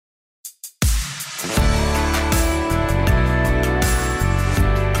Hi,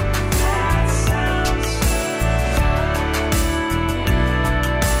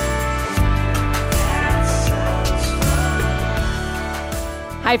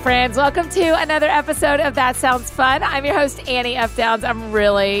 friends. Welcome to another episode of That Sounds Fun. I'm your host, Annie F. Downs. I'm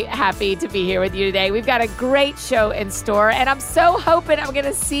really happy to be here with you today. We've got a great show in store, and I'm so hoping I'm going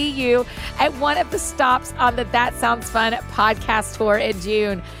to see you at one of the stops on the That Sounds Fun podcast tour in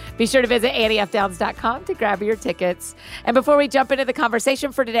June. Be sure to visit AnnieFDowns.com to grab your tickets. And before we jump into the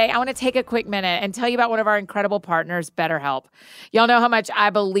conversation for today, I want to take a quick minute and tell you about one of our incredible partners, BetterHelp. Y'all know how much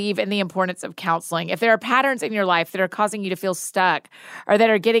I believe in the importance of counseling. If there are patterns in your life that are causing you to feel stuck or that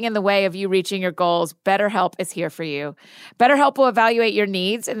are getting in the way of you reaching your goals, BetterHelp is here for you. BetterHelp will evaluate your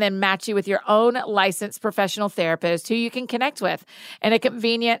needs and then match you with your own licensed professional therapist who you can connect with in a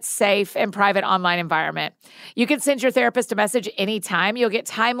convenient, safe, and private online environment. You can send your therapist a message anytime. You'll get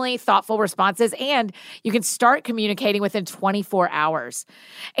timely, thoughtful responses, and you can start communicating within 24 hours.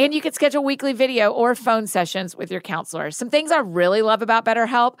 And you can schedule weekly video or phone sessions with your counselor. Some things I really love about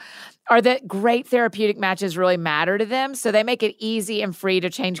BetterHelp are that great therapeutic matches really matter to them, so they make it easy and free to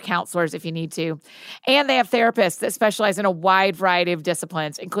change counselors if you need to. And they have therapists that specialize in a wide variety of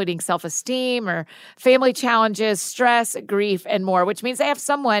disciplines, including self-esteem or family challenges, stress, grief, and more, which means they have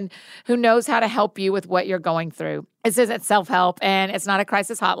someone who knows how to help you with what you're going through. This isn't self-help, and it's not a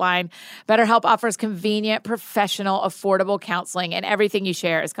crisis hotline. BetterHelp offers convenient, professional, affordable counseling, and everything you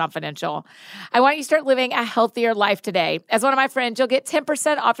share is confidential. I want you to start living a healthier life today. As one of my friends, you'll get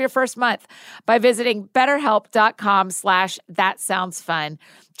 10% off your first month by visiting BetterHelp.com/thatsoundsfun.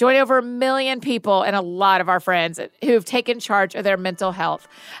 Join over 1 million people and a lot of our friends who've taken charge of their mental health.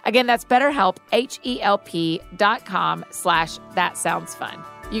 Again, that's BetterHelp, HELP.com/thatsoundsfun.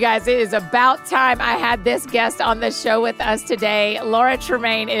 You guys, it is about time I had this guest on the show with us today. Laura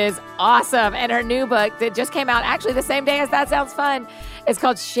Tremaine is awesome, and her new book that just came out actually the same day as That Sounds Fun is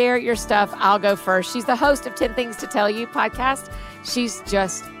called Share Your Stuff, I'll Go First. She's the host of 10 Things to Tell You podcast. She's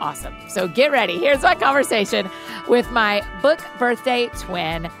just awesome. So get ready. Here's my conversation with my book birthday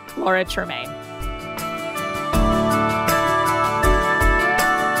twin, Laura Tremaine.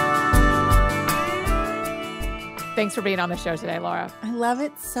 Thanks for being on the show today, Laura. I love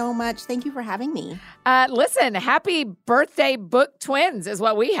it so much. Thank you for having me. Listen, happy birthday book twins is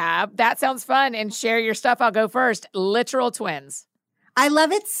what we have. That Sounds Fun, and Share Your Stuff, I'll Go First. Literal twins. I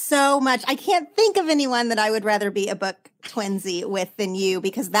love it so much. I can't think of anyone that I would rather be a book twinsy with than you,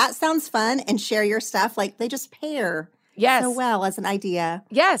 because That Sounds Fun and Share Your Stuff, like they just pair so well as an idea.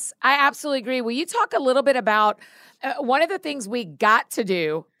 Yes, I absolutely agree. Will you talk a little bit about one of the things we got to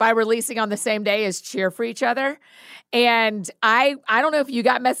do by releasing on the same day is cheer for each other. And I don't know if you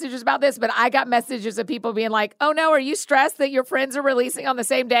got messages about this, but I got messages of people being like, oh no, are you stressed that your friends are releasing on the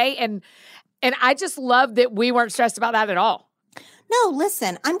same day? And I just love that we weren't stressed about that at all. No,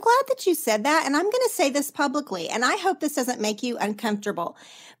 listen, I'm glad that you said that. And I'm going to say this publicly, and I hope this doesn't make you uncomfortable,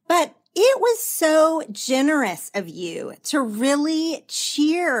 but it was so generous of you to really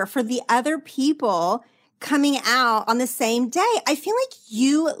cheer for the other people coming out on the same day. I feel like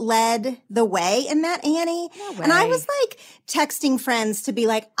you led the way in that, Annie. No way. And I was like texting friends to be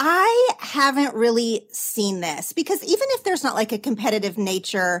like, I haven't really seen this, because even if there's not like a competitive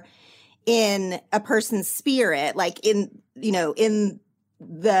nature in a person's spirit, like in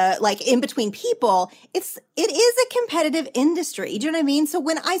between people, it is a competitive industry. Do you know what I mean? So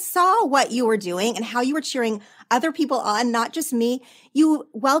when I saw what you were doing and how you were cheering other people on, not just me, you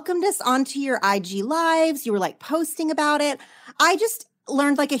welcomed us onto your IG lives. You were like posting about it. I just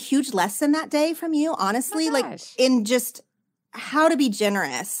learned like a huge lesson that day from you, honestly, like in just how to be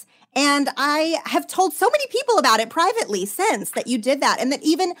generous. And I have told so many people about it privately since that you did that. And that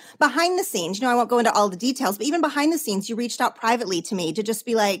even behind the scenes, I won't go into all the details, but even behind the scenes, you reached out privately to me to just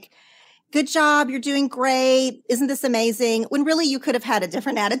be like, good job. You're doing great. Isn't this amazing? When really you could have had a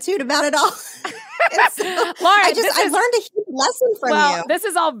different attitude about it all. So, Laura, I learned a huge lesson from you. This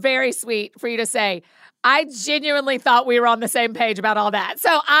is all very sweet for you to say. I genuinely thought we were on the same page about all that.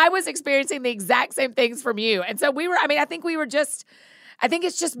 So I was experiencing the exact same things from you. And so I think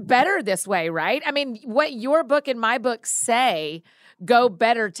it's just better this way, right? I mean, what your book and my book say go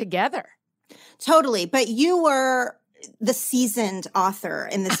better together. Totally. But you were the seasoned author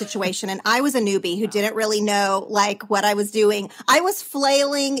in this situation. And I was a newbie who didn't really know like what I was doing. I was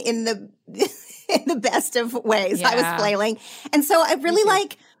flailing in the best of ways. Yeah. I was flailing. And so I really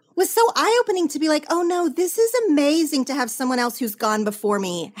was so eye-opening to be like, oh no, this is amazing to have someone else who's gone before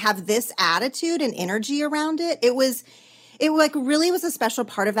me have this attitude and energy around it. It really was a special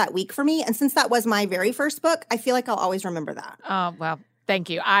part of that week for me. And since that was my very first book, I feel like I'll always remember that. Oh, well, Thank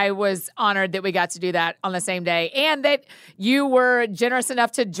you. I was honored that we got to do that on the same day and that you were generous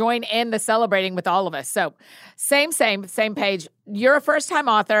enough to join in the celebrating with all of us. So same page. You're a first-time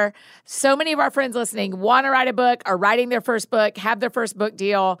author. So many of our friends listening want to write a book, are writing their first book, have their first book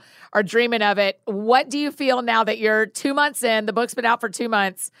deal, are dreaming of it. What do you feel now that you're 2 months in? The book's been out for 2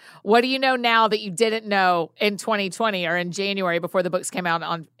 months. What do you know now that you didn't know in 2020 or in January before the books came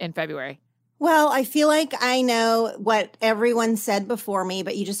out in February? Well, I feel like I know what everyone said before me,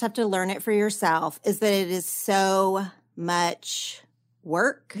 but you just have to learn it for yourself, is that it is so much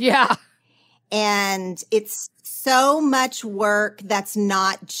work. Yeah. And it's so much work that's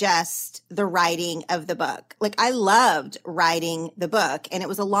not just the writing of the book. Like, I loved writing the book, and it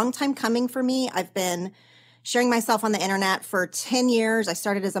was a long time coming for me. I've been sharing myself on the internet for 10 years. I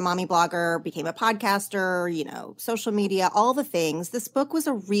started as a mommy blogger, became a podcaster, social media, all the things. This book was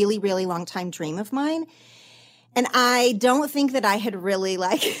a really, really long time dream of mine. And I don't think that I had really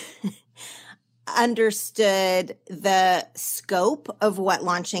understood the scope of what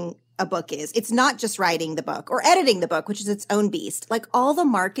launching a book is. It's not just writing the book or editing the book, which is its own beast. Like, all the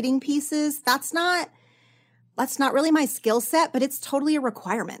marketing pieces, that's not really my skill set, but it's totally a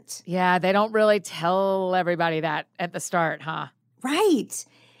requirement. Yeah, they don't really tell everybody that at the start, huh? Right.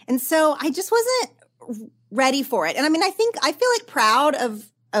 And so I just wasn't ready for it. And I mean, I feel like proud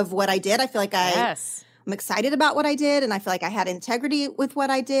of what I did. I feel like I'm excited about what I did, and I feel like I had integrity with what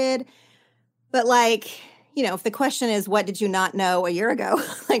I did. But if the question is, what did you not know a year ago?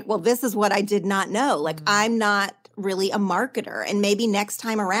 Well, this is what I did not know. I'm not really a marketer. And maybe next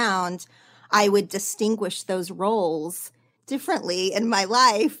time around, I would distinguish those roles differently in my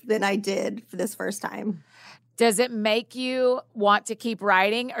life than I did for this first time. Does it make you want to keep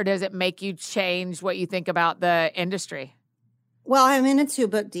writing, or does it make you change what you think about the industry? Well, I'm in a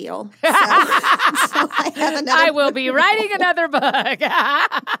 2-book deal. So I have another I will be writing another book.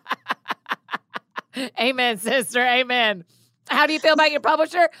 Amen, sister. Amen. How do you feel about your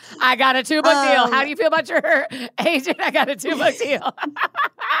publisher? I got a 2-book deal. How do you feel about your agent? I got a 2-book deal.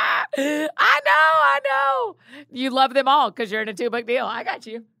 I know. You love them all because you're in a 2-book deal. I got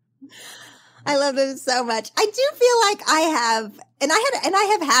you. I love them so much. I do feel like I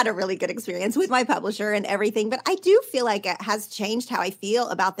have had a really good experience with my publisher and everything, but I do feel like it has changed how I feel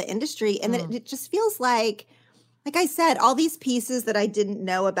about the industry, and that it just feels like I said, all these pieces that I didn't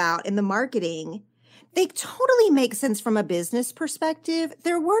know about in the marketing, they totally make sense from a business perspective.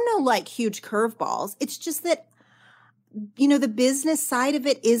 There were no huge curveballs. It's just that, the business side of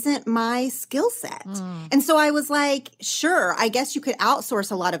it isn't my skill set. And so I was like, sure, I guess you could outsource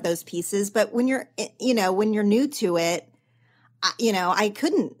a lot of those pieces. But when you're new to it, I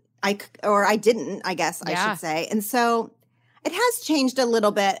couldn't, I didn't, I guess I should say. And so it has changed a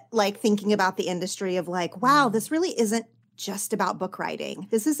little bit, thinking about the industry of wow, this really isn't just about book writing.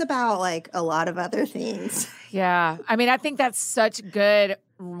 This is about a lot of other things. Yeah. I mean, I think that's such good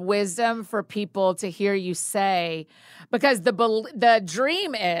wisdom for people to hear you say, because the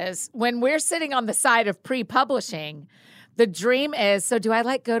dream is, when we're sitting on the side of pre-publishing, the dream is, so do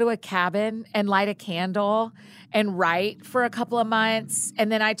I go to a cabin and light a candle and write for a couple of months,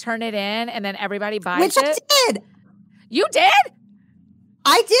 and then I turn it in, and then everybody buys it? Which I did. You did?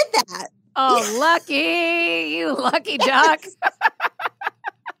 I did that. Oh, lucky. You lucky duck.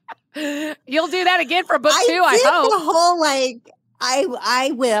 You'll do that again for book 2, I hope. The whole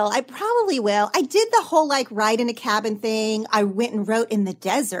I will. I probably will. I did the whole write in a cabin thing. I went and wrote in the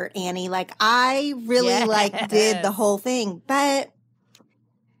desert, Annie. I really did the whole thing. But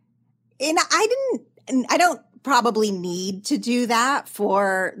I don't probably need to do that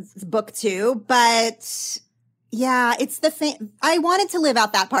for book 2, but yeah, it's I wanted to live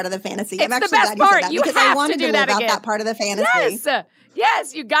out that part of the fantasy. It's I'm actually the best glad you said part. that, You because have I wanted to do that live again. out that part of the fantasy.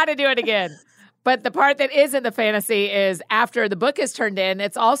 Yes, you got to do it again. But the part that isn't the fantasy is after the book is turned in.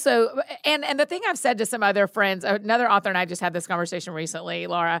 It's also, and the thing I've said to some other friends, another author and I just had this conversation recently,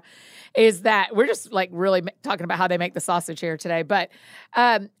 Laura, is that we're just really talking about how they make the sausage here today. But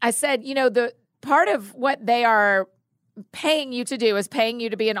I said, the part of what they are paying you to do, is paying you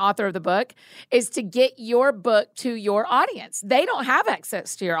to be an author of the book, is to get your book to your audience. They don't have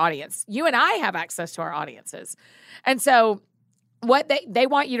access to your audience. You and I have access to our audiences. And so what they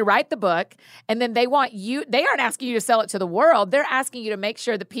want you to write the book, and then they aren't asking you to sell it to the world. They're asking you to make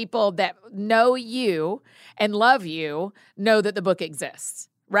sure the people that know you and love you know that the book exists,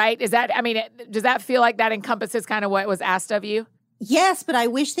 right? Does that feel like that encompasses kind of what was asked of you? Yes, but I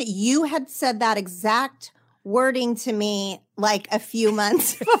wish that you had said that exact wording to me like a few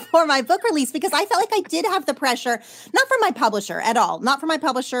months before my book release because I felt like I did have the pressure, not from my publisher at all, not from my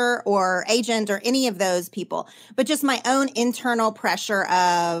publisher or agent or any of those people, but just my own internal pressure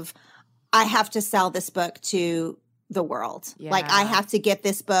of I have to sell this book to the world. Yeah. Like I have to get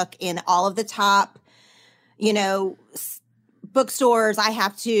this book in all of the top, bookstores. I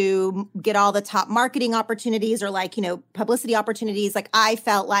have to get all the top marketing opportunities or publicity opportunities. Like I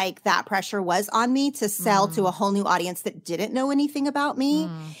felt like that pressure was on me to sell to a whole new audience that didn't know anything about me.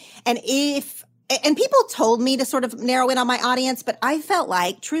 And people told me to sort of narrow in on my audience, but I felt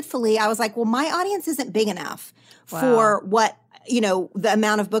like, truthfully, I was like, well, my audience isn't big enough for what, the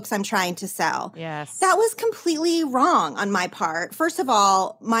amount of books I'm trying to sell. Yes. That was completely wrong on my part. First of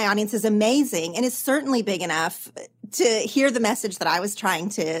all, my audience is amazing and is certainly big enough to hear the message that I was trying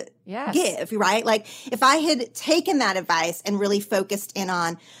to give, right? Like if I had taken that advice and really focused in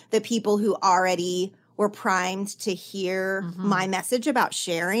on the people who already were primed to hear my message about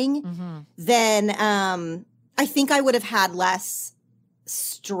sharing, then I think I would have had less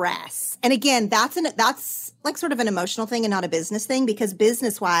stress. And again, that's like sort of an emotional thing and not a business thing because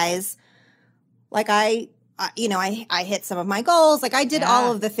business-wise, like I hit some of my goals. Like I did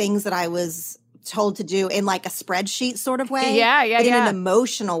all of the things that I was told to do in like a spreadsheet sort of way. But in an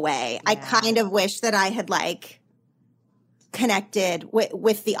emotional way. I kind of wish that I had like connected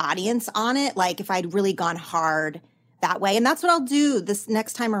with the audience on it. Like if I'd really gone hard that way. And that's what I'll do this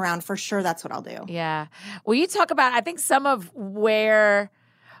next time around. For sure, that's what I'll do. Yeah. Well, you talk about, I think some of what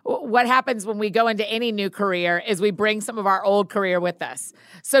happens when we go into any new career is we bring some of our old career with us.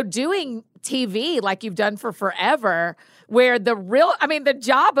 So doing TV like you've done for forever, where the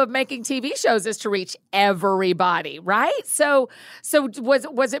job of making TV shows is to reach everybody, right? So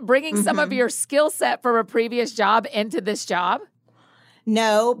was it bringing some of your skill set from a previous job into this job?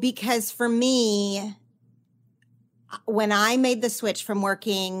 No, because for me, when I made the switch from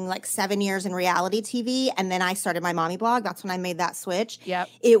working like 7 years in reality TV and then I started my mommy blog, that's when I made that switch. Yep.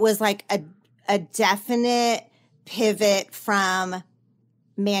 It was like a definite pivot from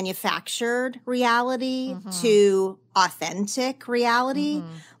manufactured reality to authentic reality.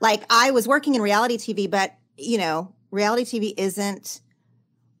 Like I was working in reality TV, but reality TV isn't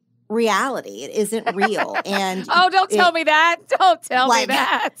reality. It isn't real. And don't tell me that. Don't tell me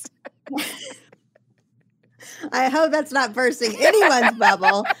that. I hope that's not bursting anyone's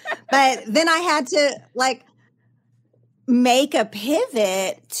bubble. But then I had to like make a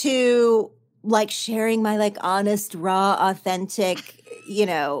pivot to like sharing my like honest, raw, authentic,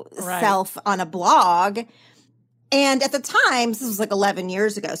 self on a blog. And at the time, this was like 11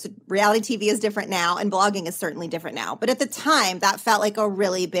 years ago. So reality TV is different now and blogging is certainly different now. But at the time, that felt like a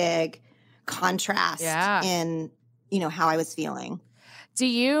really big contrast in, how I was feeling. Do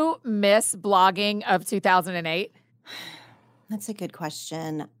you miss blogging of 2008? That's a good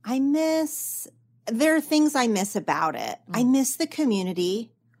question. There are things I miss about it. I miss the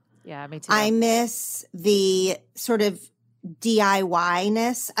community. Yeah, me too. I miss the sort of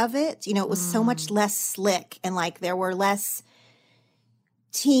DIY-ness of it. It was so much less slick and like there were less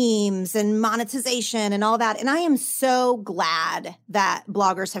teams and monetization and all that. And I am so glad that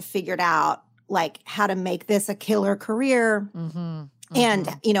bloggers have figured out like how to make this a killer career and,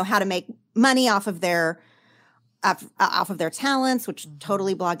 how to make money off of their talents, which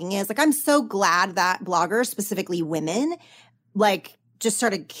totally blogging is. Like, I'm so glad that bloggers, specifically women, like just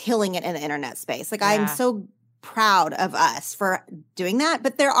started killing it in the internet space. Like, I'm so proud of us for doing that.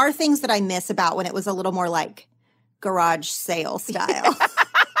 But there are things that I miss about when it was a little more like garage sale style.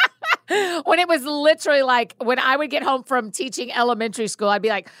 When it was literally like when I would get home from teaching elementary school, I'd be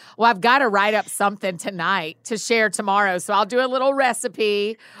like, well, I've got to write up something tonight to share tomorrow. So I'll do a little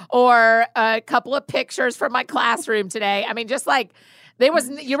recipe or a couple of pictures from my classroom today. I mean, just like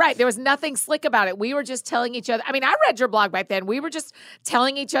you're right. There was nothing slick about it. We were just telling each other. I mean, I read your blog back then. We were just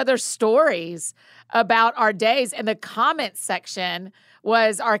telling each other stories about our days. And the comment section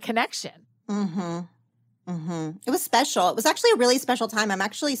was our connection. Mm-hmm. Mm-hmm. It was special. It was actually a really special time. I'm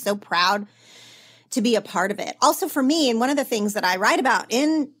actually so proud to be a part of it. Also for me, and one of the things that I write about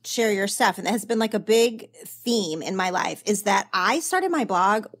in Share Your Stuff, and that has been like a big theme in my life, is that I started my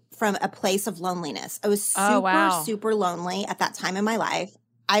blog from a place of loneliness. I was super lonely at that time in my life.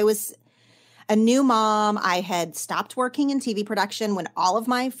 I was a new mom. I had stopped working in TV production when all of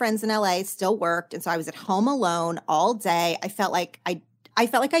my friends in LA still worked. And so I was at home alone all day. I felt like I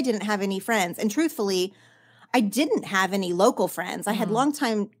didn't have any friends. And truthfully, I didn't have any local friends. I had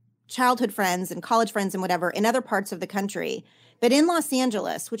longtime childhood friends and college friends and whatever in other parts of the country. But in Los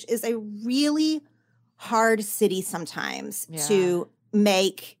Angeles, which is a really hard city sometimes to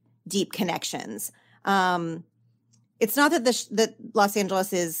make deep connections, It's not that that Los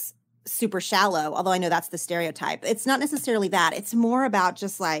Angeles is super shallow, although I know that's the stereotype. It's not necessarily that. It's more about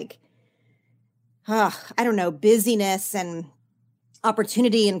just like, I don't know, busyness and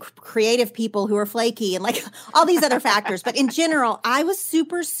opportunity and creative people who are flaky and like all these other factors. But in general, I was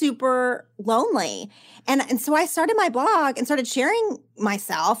super, super lonely. And so I started my blog and started sharing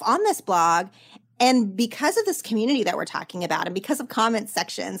myself on this blog. And because of this community that we're talking about, and because of comment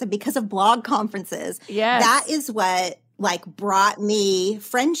sections, and because of blog conferences, that is what like brought me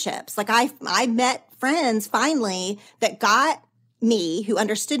friendships. Like I met friends finally that got me, who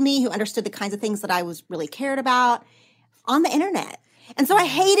understood the kinds of things that I was really cared about on the internet. And so I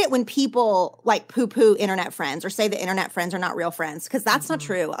hate it when people like poo-poo internet friends or say that internet friends are not real friends, because that's not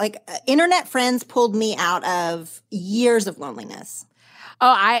true. Like internet friends pulled me out of years of loneliness.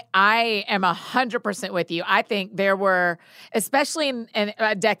 Oh, I am 100% with you. I think there were, especially in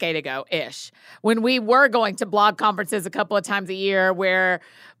a decade ago-ish, when we were going to blog conferences a couple of times a year where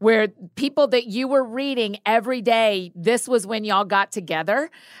people that you were reading every day, this was when y'all got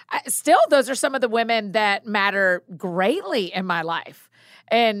together. Still, those are some of the women that matter greatly in my life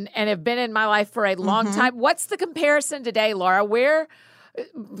and have been in my life for a long time. What's the comparison today, Laura? Where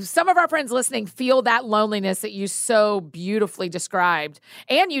some of our friends listening feel that loneliness that you so beautifully described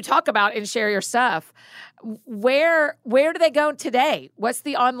and you talk about and share your stuff. Where do they go today? What's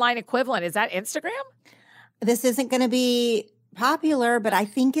the online equivalent? Is that Instagram? This isn't going to be popular, but I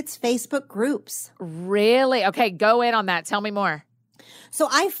think it's Facebook groups. Really? Okay, go in on that. Tell me more. So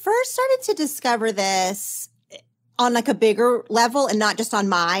I first started to discover this on like a bigger level and not just on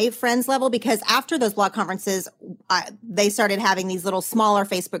my friends level, because after those blog conferences, they started having these little smaller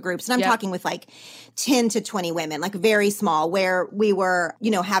Facebook groups. And I'm talking with like 10 to 20 women, like very small, where we were,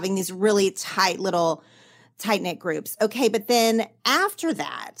 having these really tight-knit groups. Okay. But then after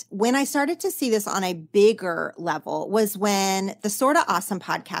that, when I started to see this on a bigger level was when the Sorta Awesome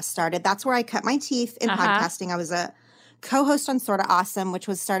podcast started. That's where I cut my teeth in podcasting. I was a co-host on Sorta Awesome, which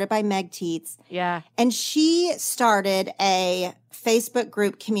was started by Meg Tietz. Yeah. And she started a Facebook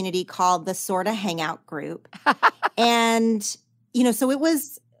group community called the Sorta Hangout Group. And, so it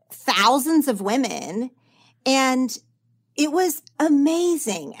was thousands of women and it was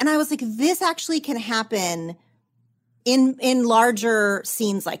amazing. And I was like, this actually can happen in larger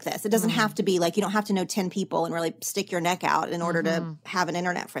scenes like this. It doesn't have to be like, you don't have to know 10 people and really stick your neck out in order to have an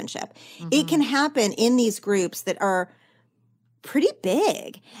internet friendship. It can happen in these groups that are pretty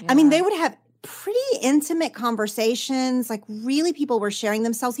big. Yeah. I mean, they would have pretty intimate conversations. Like really people were sharing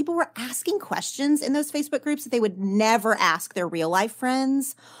themselves. People were asking questions in those Facebook groups that they would never ask their real life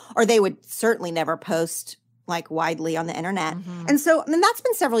friends, or they would certainly never post like widely on the internet. And so, that's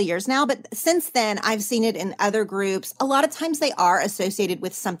been several years now, but since then I've seen it in other groups. A lot of times they are associated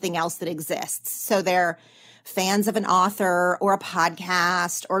with something else that exists. So they're fans of an author or a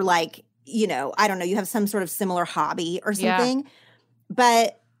podcast or like, I don't know, you have some sort of similar hobby or something. Yeah.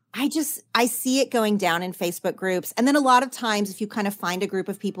 But I see it going down in Facebook groups. And then a lot of times if you kind of find a group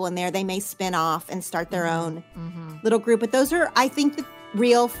of people in there, they may spin off and start their own little group. But those are, I think the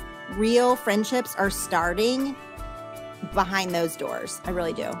real friendships are starting behind those doors. I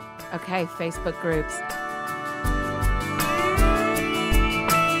really do. Okay, Facebook groups.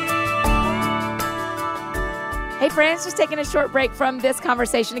 Hey friends, just taking a short break from this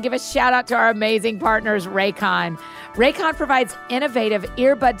conversation to give a shout out to our amazing partners, Raycon. Raycon provides innovative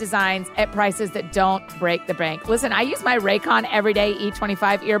earbud designs at prices that don't break the bank. Listen, I use my Raycon Everyday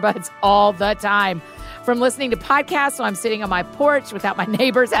E25 earbuds all the time. From listening to podcasts while I'm sitting on my porch without my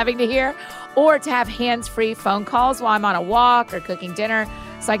neighbors having to hear, or to have hands-free phone calls while I'm on a walk or cooking dinner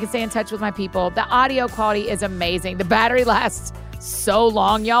so I can stay in touch with my people. The audio quality is amazing. The battery lasts so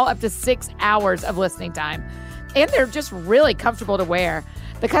long, y'all, up to 6 hours of listening time. And they're just really comfortable to wear.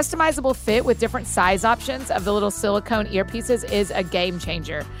 The customizable fit with different size options of the little silicone earpieces is a game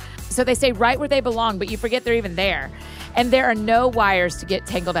changer. So they stay right where they belong, but you forget they're even there. And there are no wires to get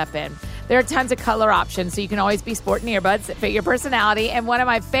tangled up in. There are tons of color options, so you can always be sporting earbuds that fit your personality. And one of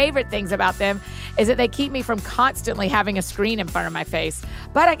my favorite things about them is that they keep me from constantly having a screen in front of my face.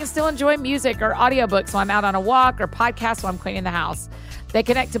 But I can still enjoy music or audiobooks while I'm out on a walk or podcasts while I'm cleaning the house. They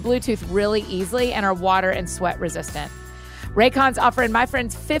connect to Bluetooth really easily and are water and sweat resistant. Raycon's offering my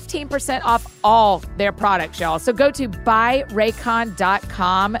friends 15% off all their products, y'all. So go to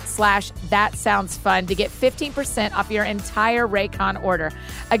buyraycon.com/thatsoundsfun to get 15% off your entire Raycon order.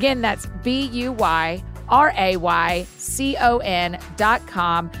 Again, that's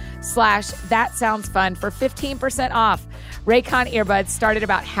buyraycon.com/thatsoundsfun for 15% off. Raycon earbuds start at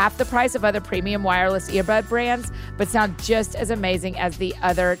about half the price of other premium wireless earbud brands, but sound just as amazing as the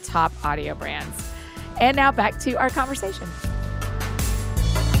other top audio brands. And now back to our conversation.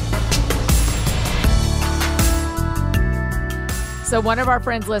 So one of our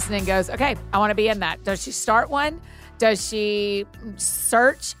friends listening goes, okay, I want to be in that. Does she start one? Does she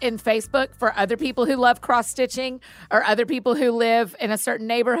search in Facebook for other people who love cross-stitching or other people who live in a certain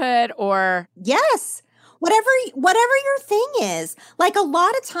neighborhood or? Yes. Whatever your thing is. Like a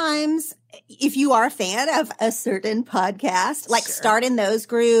lot of times, if you are a fan of a certain podcast, like start in those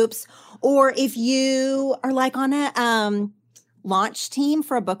groups. Or if you are like on a launch team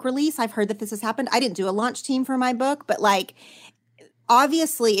for a book release, I've heard that this has happened. I didn't do a launch team for my book, but like,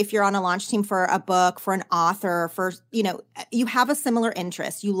 obviously, if you're on a launch team for a book, for an author, for, you have a similar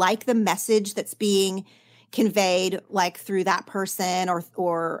interest. You like the message that's being conveyed, like through that person or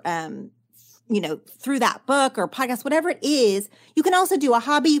through that book or podcast, whatever it is. You can also do a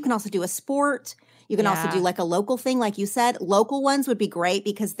hobby. You can also do a sport. You can also do like a local thing. Like you said, local ones would be great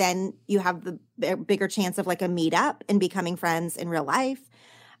because then you have the bigger chance of like a meetup and becoming friends in real life.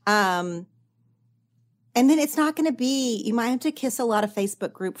 And then it's not going to be, you might have to kiss a lot of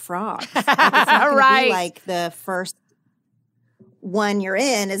Facebook group frogs. Like it's not going to be like the first one you're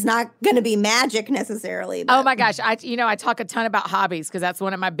in is not going to be magic necessarily. But. Oh my gosh. I talk a ton about hobbies because that's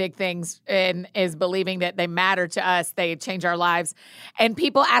one of my big things is believing that they matter to us. They change our lives. And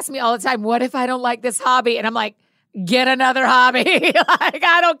people ask me all the time, what if I don't like this hobby? And I'm like, get another hobby. Like,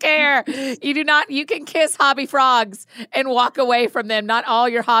 I don't care. You can kiss hobby frogs and walk away from them. Not all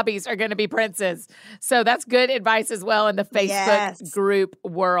your hobbies are going to be princes. So that's good advice as well in the Facebook group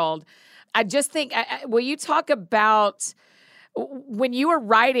world. I just think, will you talk about when you were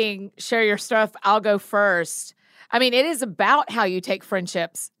writing Share Your Stuff, I'll Go First? I mean, it is about how you take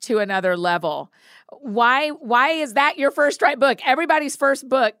friendships to another level. Why is that your first book? Everybody's first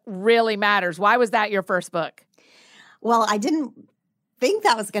book really matters. Why was that your first book? Well, I didn't think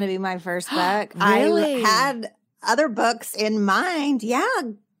that was going to be my first book. Really? I had other books in mind. Yeah,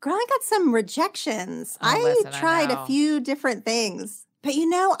 girl, I got some rejections. I tried a few different things. But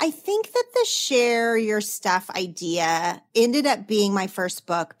I think that the Share Your Stuff idea ended up being my first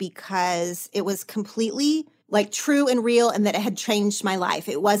book because it was completely like true and real and that it had changed my life.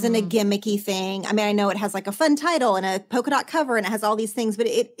 It wasn't a gimmicky thing. I mean, I know it has like a fun title and a polka dot cover and it has all these things, but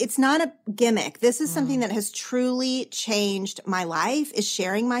it's not a gimmick. This is something that has truly changed my life, is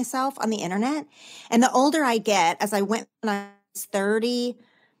sharing myself on the internet. And the older I get, as I went when I was 30,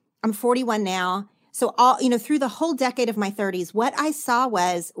 I'm 41 now. So through the whole decade of my 30s, what I saw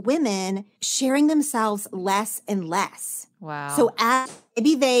was women sharing themselves less and less. Wow. So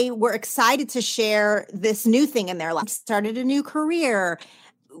maybe they were excited to share this new thing in their life, started a new career,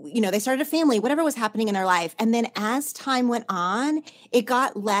 they started a family, whatever was happening in their life. And then as time went on, it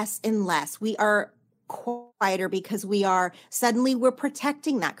got less and less. We are quieter because we're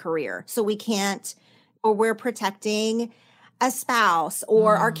protecting that career. So we can't, or we're protecting a spouse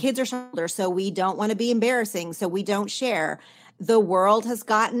or our kids are older. So we don't want to be embarrassing. So we don't share. The world has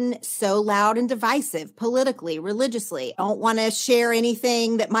gotten so loud and divisive politically, religiously. I don't want to share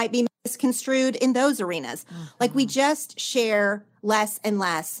anything that might be misconstrued in those arenas. Like we just share less and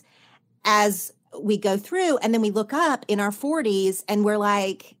less as we go through. And then we look up in our 40s and we're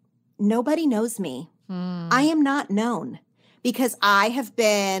like, nobody knows me. I am not known because I have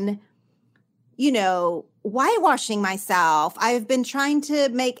been, whitewashing myself. I've been trying to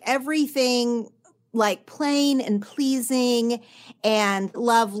make everything like plain and pleasing and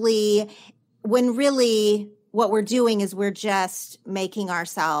lovely, when really what we're doing is we're just making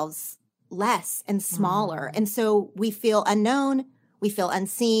ourselves less and smaller. And so we feel unknown, we feel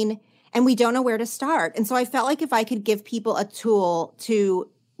unseen, and we don't know where to start. And so I felt like if I could give people a tool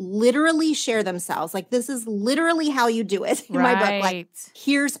to literally share themselves, like this is literally how you do it in my book. Like,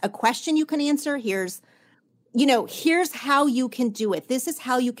 here's a question you can answer. Here's how you can do it. This is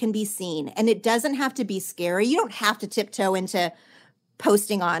how you can be seen. And it doesn't have to be scary. You don't have to tiptoe into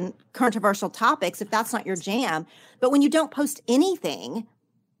posting on controversial topics if that's not your jam. But when you don't post anything,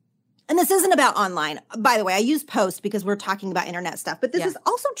 and this isn't about online, by the way, I use post because we're talking about internet stuff, but this is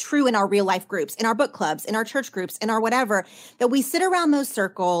also true in our real life groups, in our book clubs, in our church groups, in our whatever, that we sit around those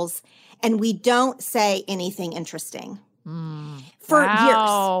circles and we don't say anything interesting. For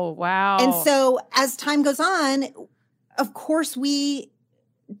years. Wow. And so as time goes on, of course, we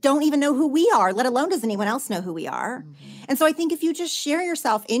don't even know who we are, let alone does anyone else know who we are. And so I think if you just share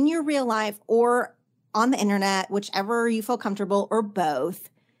yourself in your real life or on the internet, whichever you feel comfortable, or both,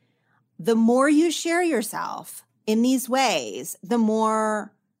 the more you share yourself in these ways, the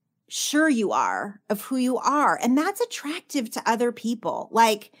more sure you are of who you are. And that's attractive to other people.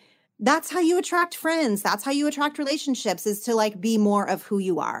 Like, that's how you attract friends. That's how you attract relationships, is to like be more of who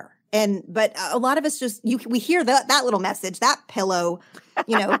you are. But a lot of us just, we hear that little message, that pillow,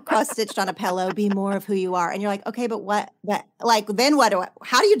 cross-stitched on a pillow, be more of who you are. And you're like, okay, but then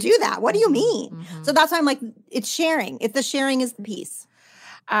how do you do that? What do you mean? Mm-hmm. So that's why I'm like, it's sharing. It's the sharing is the piece.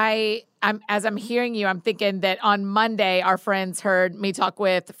 As I'm hearing you, I'm thinking that on Monday, our friends heard me talk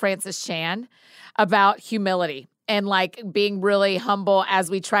with Francis Chan about humility and like being really humble as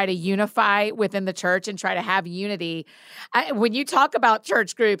we try to unify within the church and try to have unity. When you talk about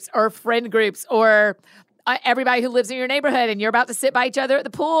church groups or friend groups or everybody who lives in your neighborhood and you're about to sit by each other at the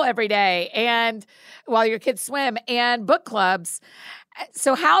pool every day and while your kids swim and book clubs.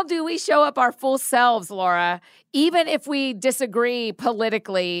 So how do we show up our full selves, Laura, even if we disagree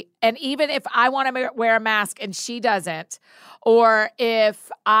politically and even if I want to wear a mask and she doesn't, or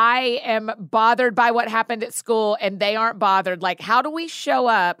if I am bothered by what happened at school and they aren't bothered? Like, how do we show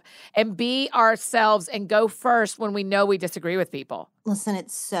up and be ourselves and go first when we know we disagree with people? Listen,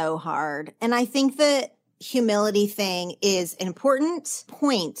 it's so hard. And I think that humility thing is an important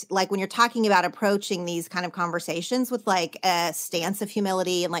point. Like when you're talking about approaching these kind of conversations with like a stance of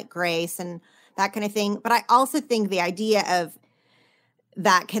humility and like grace and that kind of thing. But I also think the idea of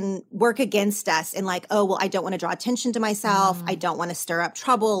that can work against us in like, oh, well, I don't want to draw attention to myself. I don't want to stir up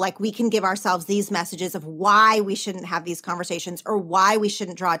trouble. Like we can give ourselves these messages of why we shouldn't have these conversations or why we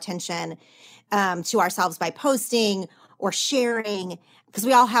shouldn't draw attention to ourselves by posting or sharing. Because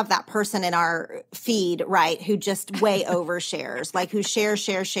we all have that person in our feed, right, who just way overshares, like who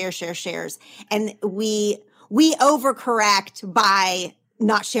shares. And we overcorrect by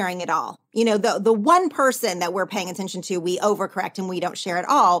not sharing at all. The one person that we're paying attention to, we overcorrect and we don't share at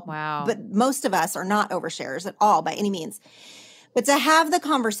all. Wow. But most of us are not oversharers at all by any means. But to have the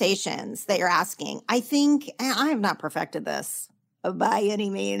conversations that you're asking, I think, I have not perfected this by any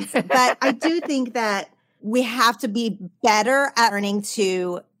means, but I do think that we have to be better at learning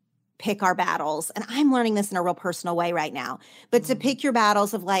to pick our battles. And I'm learning this in a real personal way right now. But to pick your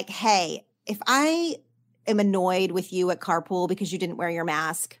battles of like, hey, if I am annoyed with you at carpool because you didn't wear your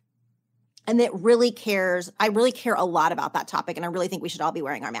mask, and I really care a lot about that topic, and I really think we should all be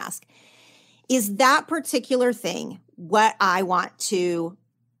wearing our mask. Is that particular thing what I want to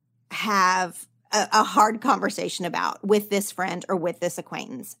have a hard conversation about with this friend or with this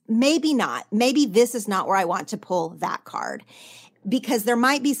acquaintance? Maybe not. Maybe this is not where I want to pull that card, because there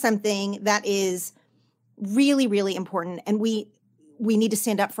might be something that is really, really important. And we need to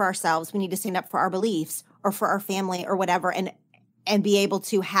stand up for ourselves. We need to stand up for our beliefs or for our family or whatever, and be able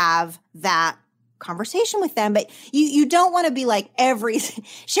to have that conversation with them. But you don't want to be like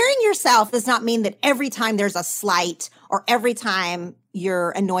sharing yourself does not mean that every time there's a slight or every time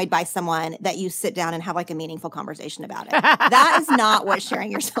you're annoyed by someone that you sit down and have like a meaningful conversation about it. That is not what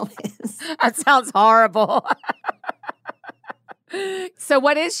sharing yourself is. That sounds horrible. So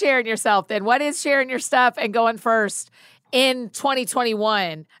what is sharing yourself then? What is sharing your stuff and going first in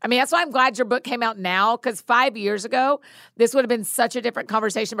 2021? I mean, that's why I'm glad your book came out now, because 5 years ago, this would have been such a different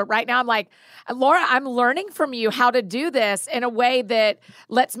conversation. But right now I'm like, Laura, I'm learning from you how to do this in a way that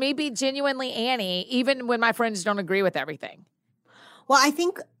lets me be genuinely Annie, even when my friends don't agree with everything. Well, I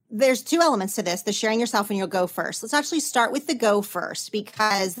think there's two elements to this, the sharing yourself and you'll go first. Let's actually start with the go first,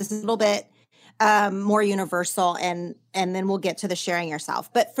 because this is a little bit more universal, and then we'll get to the sharing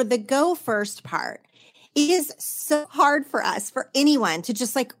yourself. But for the go first part, it is so hard for us, for anyone to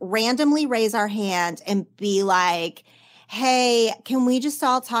just like randomly raise our hand and be like, hey, can we just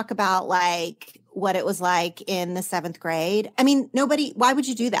all talk about like what it was like in the 7th grade? I mean, why would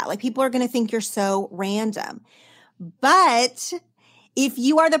you do that? Like people are going to think you're so random. But if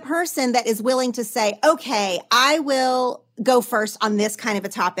you are the person that is willing to say, okay, I will go first on this kind of a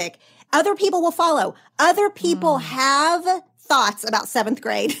topic, other people will follow. Other people have thoughts about 7th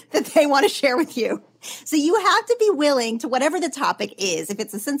grade that they want to share with you. So you have to be willing to, whatever the topic is, if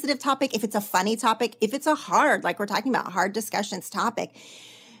it's a sensitive topic, if it's a funny topic, if it's a hard, like we're talking about, hard discussions topic,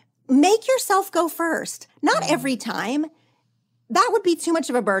 make yourself go first. Not every time. That would be too much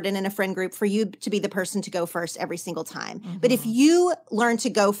of a burden in a friend group for you to be the person to go first every single time. But if you learn to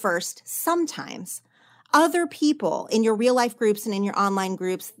go first sometimes, other people in your real life groups and in your online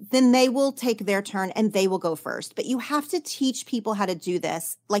groups, then they will take their turn and they will go first. But you have to teach people how to do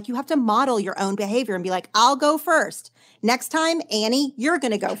this. Like you have to model your own behavior and be like, I'll go first. Next time, Annie, you're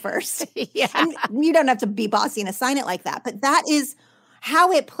going to go first. Yeah. And you don't have to be bossy and assign it like that. But that is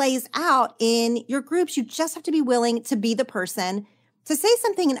how it plays out in your groups. You just have to be willing to be the person to say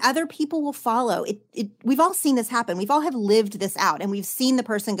something and other people will follow. We've all seen this happen. We've all have lived this out, and we've seen the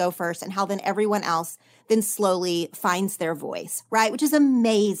person go first and how then everyone else then slowly finds their voice, right? Which is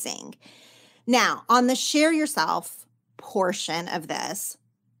amazing. Now, on the share yourself portion of this,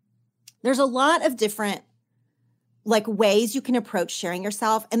 There's a lot of different like ways you can approach sharing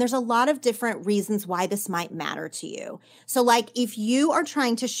yourself. And there's a lot of different reasons why this might matter to you. So like if you are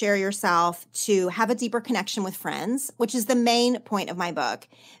trying to share yourself to have a deeper connection with friends, which is the main point of my book,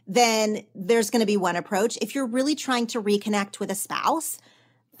 then there's going to be one approach. If you're really trying to reconnect with a spouse,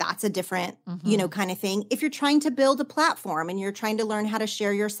 that's a different, kind of thing. If you're trying to build a platform and you're trying to learn how to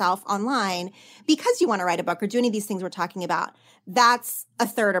share yourself online because you want to write a book or do any of these things we're talking about, that's a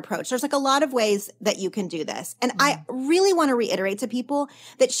third approach. There's like a lot of ways that you can do this. And I really want to reiterate to people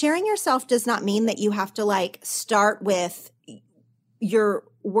that sharing yourself does not mean that you have to like start with your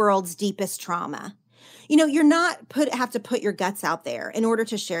world's deepest trauma. You're not have to put your guts out there in order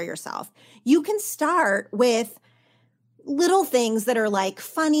to share yourself. You can start with little things that are like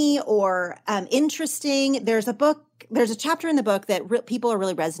funny or interesting. There's a chapter in the book that people are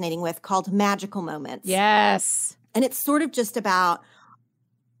really resonating with called Magical Moments. Yes. And it's sort of just about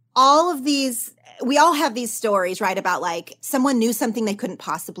all of these, we all have these stories, right? About like someone knew something they couldn't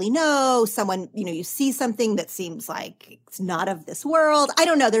possibly know. Someone, you see something that seems like it's not of this world. I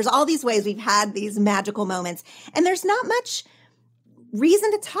don't know. There's all these ways we've had these magical moments and there's not much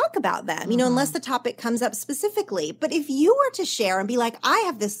reason to talk about them, unless the topic comes up specifically. But if you were to share and be like, I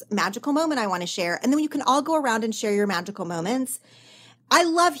have this magical moment I want to share, and then you can all go around and share your magical moments. I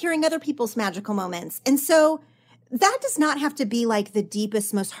love hearing other people's magical moments. And so that does not have to be like the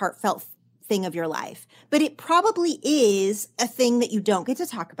deepest, most heartfelt thing of your life, but it probably is a thing that you don't get to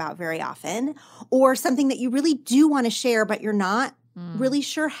talk about very often, or something that you really do want to share, but you're not really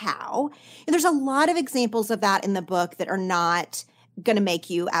sure how. And there's a lot of examples of that in the book that are not going to make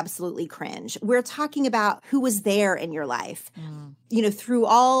you absolutely cringe. We're talking about who was there in your life, through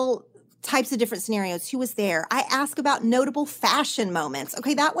all types of different scenarios. Who was there? I ask about notable fashion moments.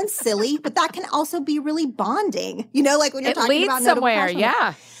 Okay, that one's silly, but that can also be really bonding. Like when you're talking about notable fashion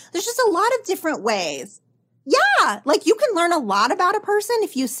moments. There's just a lot of different ways. Yeah, like you can learn a lot about a person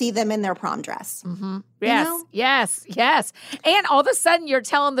if you see them in their prom dress. Yes. And all of a sudden you're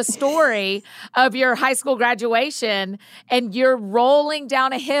telling the story of your high school graduation and you're rolling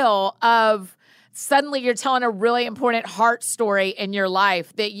down a hill of suddenly you're telling a really important heart story in your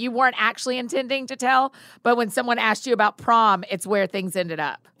life that you weren't actually intending to tell. But when someone asked you about prom, it's where things ended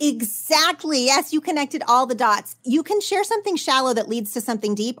up. Exactly. Yes, you connected all the dots. You can share something shallow that leads to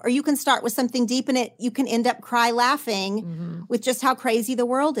something deep, or you can start with something deep and you can end up cry laughing with just how crazy the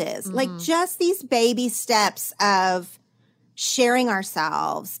world is. Like just these baby steps of sharing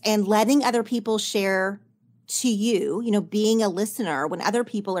ourselves and letting other people share to you, being a listener when other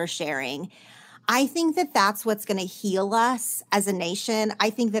people are sharing. I think that that's what's going to heal us as a nation.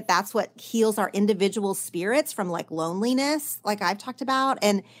 I think that that's what heals our individual spirits from like loneliness, like I've talked about,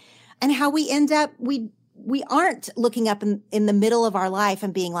 and how we end up, we aren't looking up in the middle of our life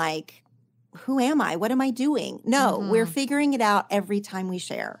and being like, who am I? What am I doing? No, we're figuring it out every time we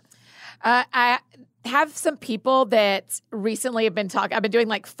share. I have some people that recently have been talking. I've been doing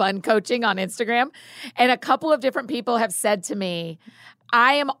like fun coaching on Instagram, and a couple of different people have said to me,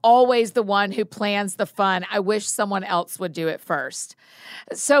 I am always the one who plans the fun. I wish someone else would do it first.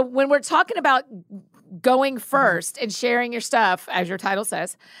 So when we're talking about going first and sharing your stuff, as your title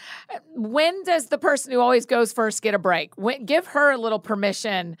says, when does the person who always goes first get a break? Give her a little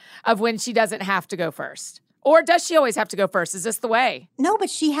permission of when she doesn't have to go first. Or does she always have to go first? Is this the way? No, but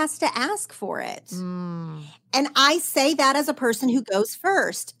she has to ask for it. And I say that as a person who goes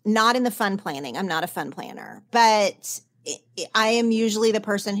first, not in the fun planning. I'm not a fun planner, but I am usually the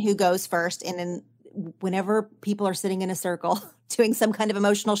person who goes first. And whenever people are sitting in a circle doing some kind of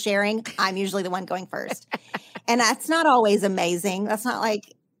emotional sharing, I'm usually the one going first. And that's not always amazing. That's not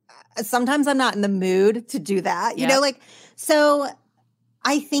like, sometimes I'm not in the mood to do that, so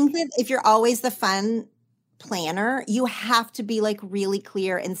I think that if you're always the fun planner, you have to be like really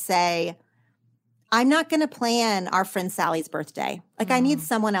clear and say, I'm not going to plan our friend Sally's birthday. Like I need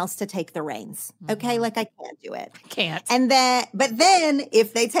someone else to take the reins. Okay. Like I can't do it. Can't. But then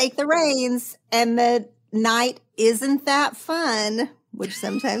if they take the reins and the night isn't that fun, which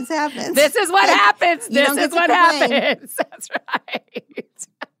sometimes happens. This is what happens. This is what happens. That's right.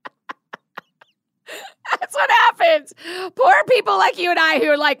 That's what happens. Poor people like you and I who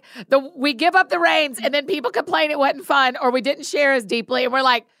are like, we give up the reins and then people complain it wasn't fun or we didn't share as deeply. And we're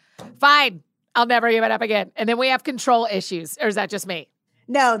like, fine, I'll never give it up again. And then we have control issues. Or is that just me?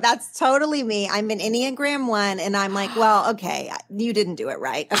 No, that's totally me. I'm an Enneagram 1 and I'm like, well, okay, you didn't do it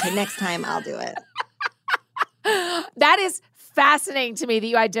right. Okay, next time I'll do it. That is fascinating to me that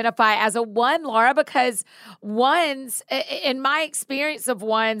you identify as a 1, Laura, because 1s, in my experience of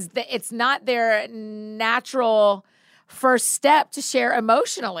 1s, it's not their natural first step to share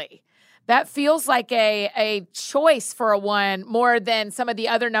emotionally. that feels like a choice for a 1 more than some of the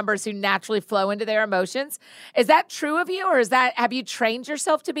other numbers who naturally flow into their emotions. Is that true of you, or have you trained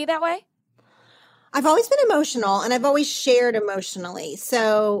yourself to be that way? I've always been emotional and I've always shared emotionally.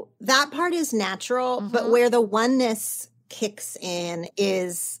 So that part is natural, but where the oneness kicks in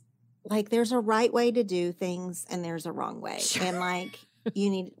is like there's a right way to do things and there's a wrong way. And like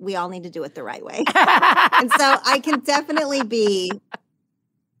we all need to do it the right way. And so I can definitely be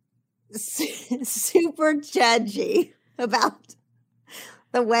super judgy about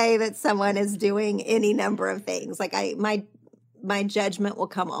the way that someone is doing any number of things. Like my judgment will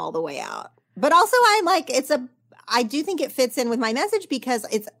come all the way out. But also I'm like, I do think it fits in with my message because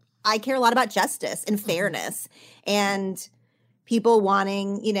I care a lot about justice and fairness and people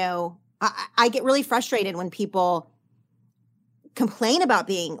wanting, I get really frustrated when people complain about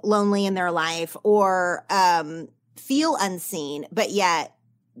being lonely in their life or feel unseen, but yet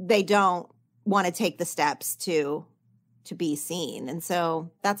they don't want to take the steps to be seen. And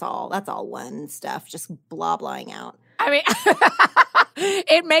so that's all one stuff, just blahing out. I mean,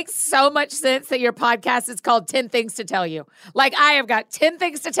 it makes so much sense that your podcast is called 10 Things to Tell You. Like, I have got 10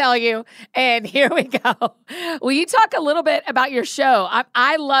 things to tell you, and here we go. Will you talk a little bit about your show?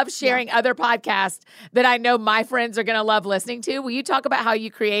 I love sharing other podcasts that I know my friends are going to love listening to. Will you talk about how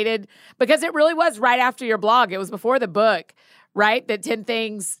you created, because it really was right after your blog. It was before the book, right? That 10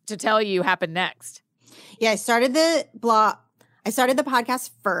 Things to Tell You happened next. Yeah, I started the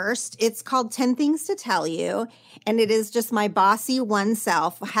podcast first. It's called 10 Things to Tell You. And it is just my bossy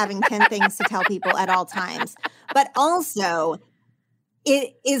oneself having 10 things to tell people at all times. But also,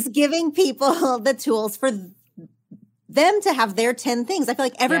 it is giving people the tools for them to have their 10 things. I feel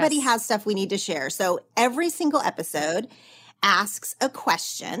like everybody has stuff we need to share. So every single episode asks a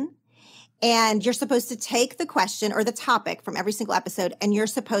question. And you're supposed to take the question or the topic from every single episode, and you're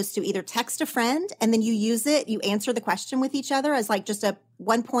supposed to either text a friend and then you use it, you answer the question with each other as like just a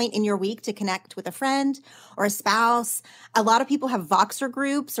one point in your week to connect with a friend or a spouse. A lot of people have Voxer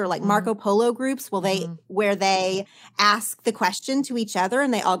groups or like Marco Polo groups where they ask the question to each other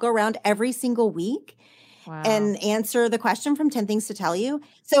and they all go around every single week. Wow. And answer the question from 10 Things to Tell You.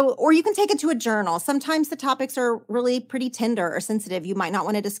 So, or you can take it to a journal. Sometimes the topics are really pretty tender or sensitive. You might not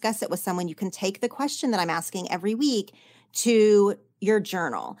want to discuss it with someone. You can take the question that I'm asking every week to your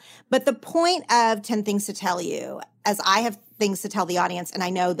journal. But the point of 10 Things to Tell You, as I have things to tell the audience, and I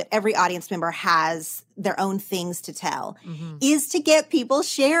know that every audience member has their own things to tell, is to get people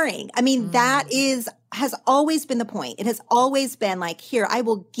sharing. I mean, that has always been the point. It has always been like, here, I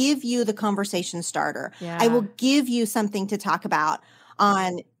will give you the conversation starter. Yeah. I will give you something to talk about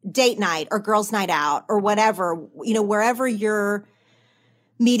on date night or girls' night out or whatever, wherever you're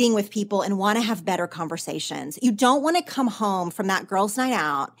meeting with people and want to have better conversations. You don't want to come home from that girls' night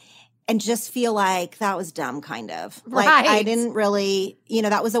out and just feel like that was dumb, kind of. Like, I didn't really,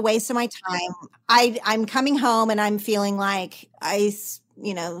 that was a waste of my time. I'm coming home and I'm feeling like I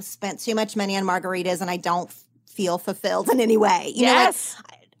spent too much money on margaritas and I don't feel fulfilled in any way.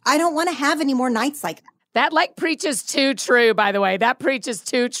 I don't want to have any more nights like that. That like preaches too true, by the way. That preaches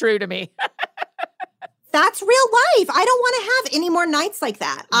too true to me. That's real life. I don't want to have any more nights like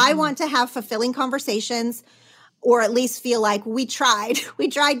that. I want to have fulfilling conversations, or at least feel like we tried. We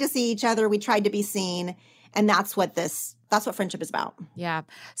tried to see each other. We tried to be seen. And that's what friendship is about. Yeah.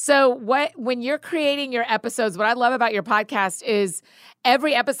 So when you're creating your episodes, what I love about your podcast is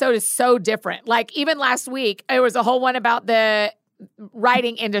every episode is so different. Like even last week, there was a whole one about the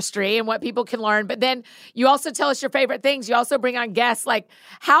writing industry and what people can learn. But then you also tell us your favorite things. You also bring on guests. Like,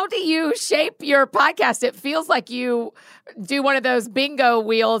 how do you shape your podcast? It feels like you do one of those bingo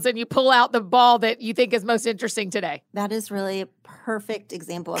wheels and you pull out the ball that you think is most interesting today. That is really a perfect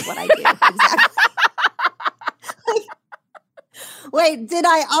example of what I do. Exactly. Wait, did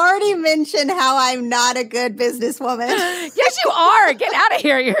I already mention how I'm not a good businesswoman? Yes, you are. Get out of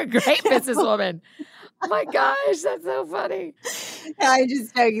here. You're a great businesswoman. Oh my gosh, that's so funny. I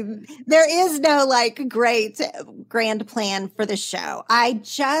just tell you, there is no great grand plan for the show. I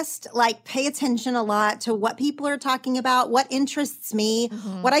just pay attention a lot to what people are talking about, what interests me,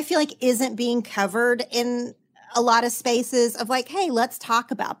 what I feel like isn't being covered in a lot of spaces of hey, let's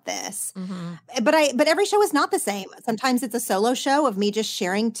talk about this. But every show is not the same. Sometimes it's a solo show of me just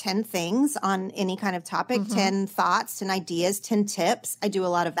sharing 10 things on any kind of topic, 10 thoughts, 10 ideas, 10 tips. I do a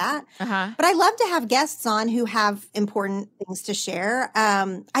lot of that. But I love to have guests on who have important things to share.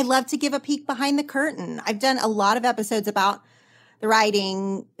 I love to give a peek behind the curtain. I've done a lot of episodes about the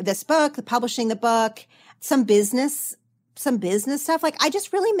writing this book, the publishing the book, some business stuff. I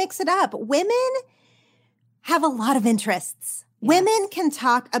just really mix it up. Women have a lot of interests. Women can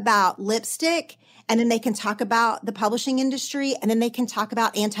talk about lipstick, and then they can talk about the publishing industry, and then they can talk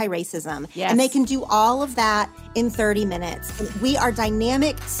about anti-racism. Yes. And they can do all of that in 30 minutes. We are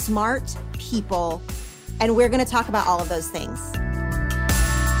dynamic, smart people, and we're going to talk about all of those things.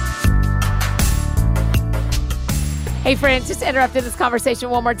 Hey friends, just interrupting this conversation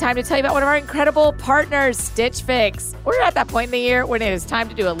one more time to tell you about one of our incredible partners, Stitch Fix. We're at that point in the year when it is time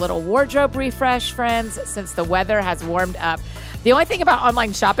to do a little wardrobe refresh, friends, since the weather has warmed up. The only thing about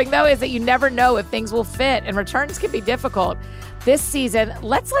online shopping, though, is that you never know if things will fit, and returns can be difficult. This season,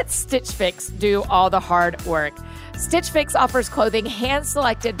 let's let Stitch Fix do all the hard work. Stitch Fix offers clothing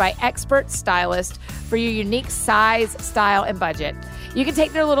hand-selected by expert stylists for your unique size, style, and budget. You can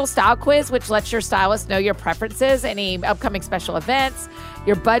take their little style quiz, which lets your stylist know your preferences, any upcoming special events,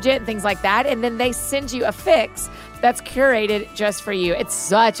 your budget, and things like that. And then they send you a fix that's curated just for you. It's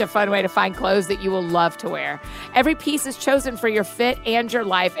such a fun way to find clothes that you will love to wear. Every piece is chosen for your fit and your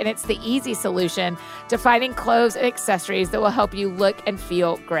life, and it's the easy solution to finding clothes and accessories that will help you look and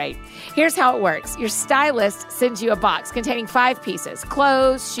feel great. Here's how it works. Your stylist sends you a box containing 5 pieces: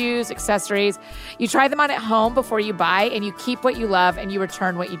 clothes, shoes, accessories. You try them on at home before you buy, and you keep what you love and you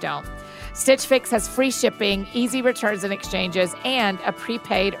return what you don't. Stitch Fix has free shipping, easy returns and exchanges, and a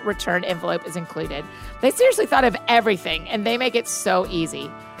prepaid return envelope is included. They seriously thought of everything, and they make it so easy.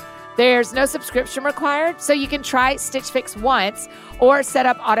 There's no subscription required, so you can try Stitch Fix once or set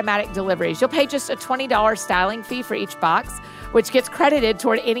up automatic deliveries. You'll pay just a $20 styling fee for each box, which gets credited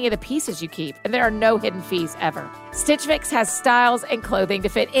toward any of the pieces you keep, and there are no hidden fees ever. Stitch Fix has styles and clothing to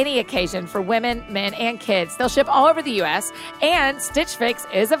fit any occasion for women, men, and kids. They'll ship all over the U.S., and Stitch Fix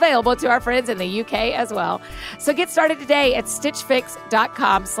is available to our friends in the U.K. as well. So get started today at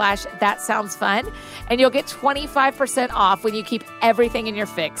stitchfix.com/thatsoundsfun, and you'll get 25% off when you keep everything in your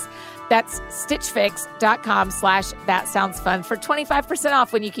fix. That's stitchfix.com/thatsoundsfun for 25%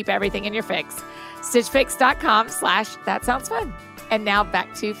 off when you keep everything in your fix. stitchfix.com/thatsoundsfun. And now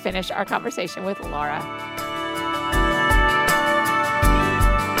back to finish our conversation with Laura.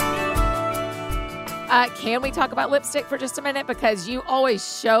 Can we talk about lipstick for just a minute? Because you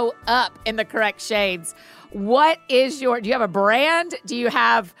always show up in the correct shades. What is do you have a brand? Do you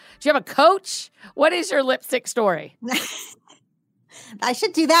have a coach? What is your lipstick story? I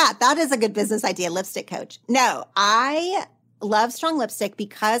should do that. That is a good business idea, lipstick coach. No, I love strong lipstick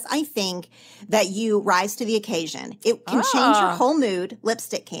because I think that you rise to the occasion. It can change your whole mood.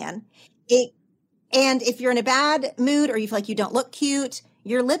 Lipstick can. And if you're in a bad mood or you feel like you don't look cute,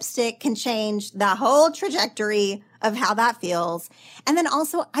 your lipstick can change the whole trajectory of how that feels. And then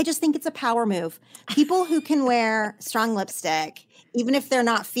also, I just think it's a power move. People who can wear strong lipstick, even if they're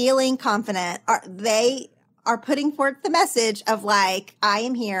not feeling confident, they are putting forth the message of like, I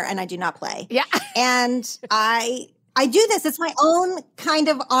am here and I do not play. Yeah. And I do this. It's my own kind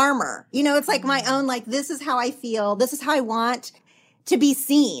of armor. You know, it's like my own, like, this is how I feel. This is how I want to be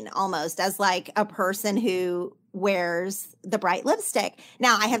seen, almost as like a person who wears the bright lipstick.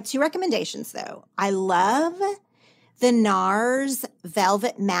 Now, I have 2 recommendations though. I love the NARS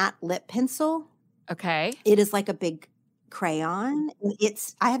Velvet Matte Lip Pencil. Okay. It is like a big crayon.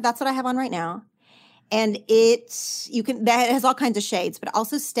 That's what I have on right now. And that has all kinds of shades, but it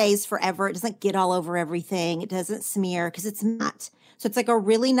also stays forever. It doesn't get all over everything. It doesn't smear because it's matte. So it's like a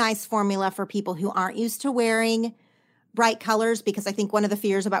really nice formula for people who aren't used to wearing bright colors, because I think one of the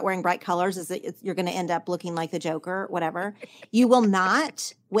fears about wearing bright colors is that you're going to end up looking like the Joker, whatever. You will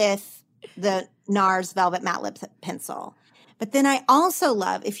not with the NARS Velvet Matte Lip Pencil. But then I also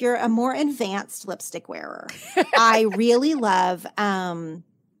love, if you're a more advanced lipstick wearer, I really love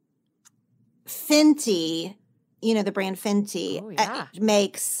Fenty, you know, the brand Fenty. Oh, yeah.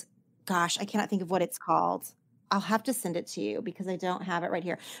 Makes, gosh, I cannot think of what it's called. I'll have to send it to you because I don't have it right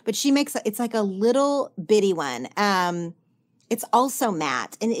here. But she makes it's like a little bitty one. It's also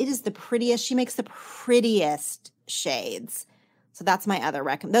matte, and it is the prettiest. She makes the prettiest shades. So that's my other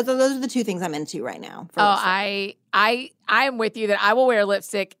recommend. Those are the 2 things I'm into right now. I am with you that I will wear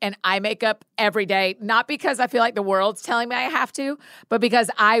lipstick and eye makeup every day, not because I feel like the world's telling me I have to, but because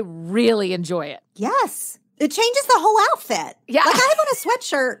I really enjoy it. Yes. It changes the whole outfit. Yeah. Like I have on a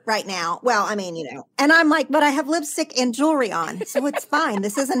sweatshirt right now. Well, I mean, you know, and I'm like, but I have lipstick and jewelry on. So it's fine.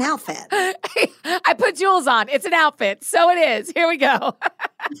 This is an outfit. I put jewels on. It's an outfit. So it is. Here we go.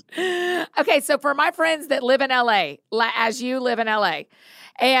 Okay. So for my friends that live in LA, as you live in LA,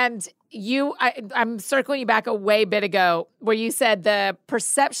 and I'm circling you back a way bit ago where you said the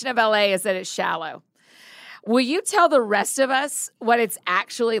perception of LA is that it's shallow. Will you tell the rest of us what it's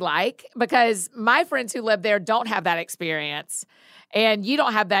actually like? Because my friends who live there don't have that experience, and you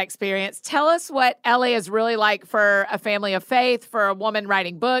don't have that experience. Tell us what LA is really like for a family of faith, for a woman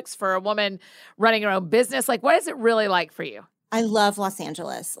writing books, for a woman running her own business. Like, what is it really like for you? I love Los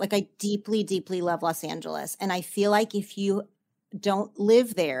Angeles. Like, I deeply, deeply love Los Angeles. And I feel like if you don't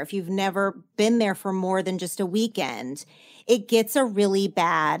live there, if you've never been there for more than just a weekend, it gets a really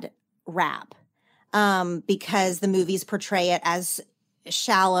bad rap because the movies portray it as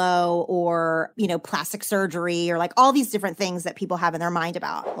shallow or, plastic surgery or like all these different things that people have in their mind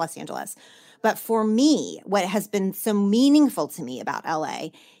about Los Angeles. But for me, what has been so meaningful to me about LA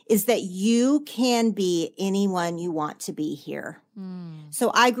is that you can be anyone you want to be here.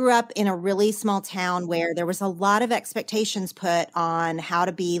 So I grew up in a really small town where there was a lot of expectations put on how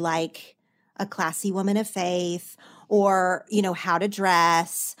to be like a classy woman of faith or, how to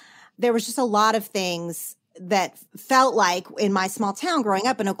dress. There was just a lot of things that felt like in my small town growing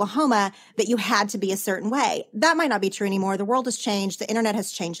up in Oklahoma that you had to be a certain way. That might not be true anymore. The world has changed. The internet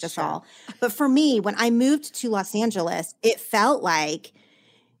has changed us all. But for me, when I moved to Los Angeles, it felt like,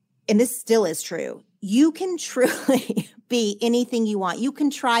 and this still is true, you can truly be anything you want. You can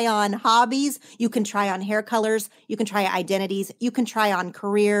try on hobbies. You can try on hair colors. You can try identities. You can try on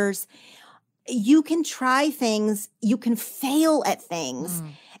careers. You can try things. You can fail at things.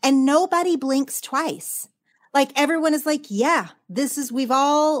 And nobody blinks twice. Like everyone is like, yeah, we've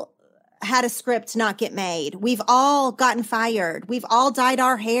all had a script not get made. We've all gotten fired. We've all dyed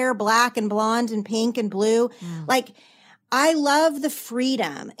our hair black and blonde and pink and blue. Like, I love the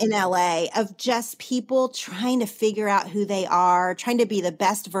freedom in LA of just people trying to figure out who they are, trying to be the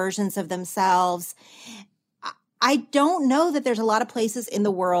best versions of themselves. I don't know that there's a lot of places in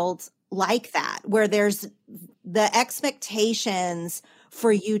the world like that, where there's the expectations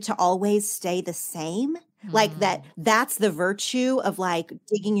for you to always stay the same. Like that's the virtue of like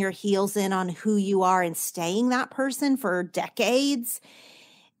digging your heels in on who you are and staying that person for decades.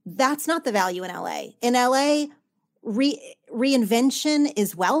 That's not the value in LA. In LA, reinvention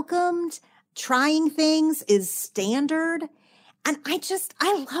is welcomed. Trying things is standard. And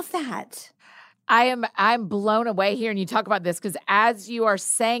I love that. I'm blown away here. And you talk about this because as you are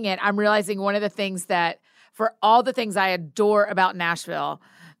saying it, I'm realizing one of the things that for all the things I adore about Nashville,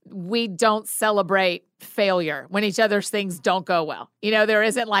 we don't celebrate failure when each other's things don't go well. There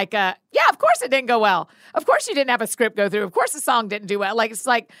isn't like yeah, of course it didn't go well. Of course you didn't have a script go through. Of course the song didn't do well. Like, it's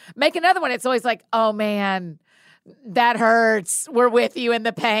like, make another one. It's always like, oh man, that hurts. We're with you in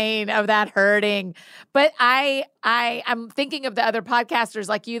the pain of that hurting. But I'm thinking of the other podcasters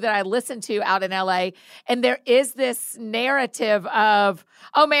like you that I listen to out in LA, and there is this narrative of,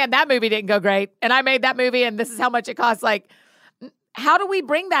 oh man, that movie didn't go great, and I made that movie, and this is how much it costs. Like, how do we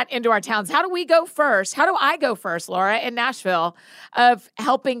bring that into our towns? How do we go first? How do I go first, Laura, in Nashville, of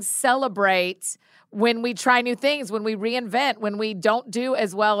helping celebrate when we try new things, when we reinvent, when we don't do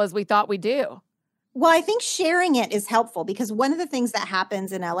as well as we thought we do? Well, I think sharing it is helpful because one of the things that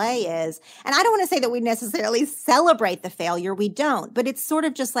happens in LA is, and I don't want to say that we necessarily celebrate the failure, we don't, but it's sort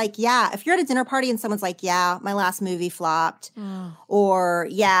of just like, yeah, if you're at a dinner party and someone's like, yeah, my last movie flopped, or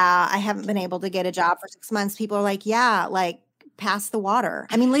yeah, I haven't been able to get a job for 6 months, people are like, yeah, like, pass the water.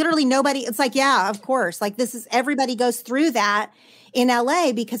 I mean, literally nobody, it's like, yeah, of course. Like everybody goes through that in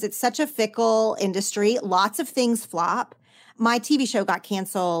LA because it's such a fickle industry. Lots of things flop. My TV show got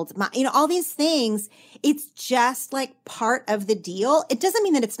canceled. All these things, it's just like part of the deal. It doesn't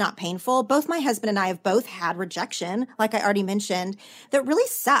mean that it's not painful. Both my husband and I have both had rejection, like I already mentioned, that really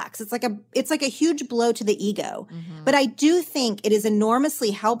sucks. It's like a huge blow to the ego. But I do think it is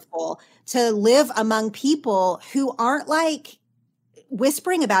enormously helpful to live among people who aren't like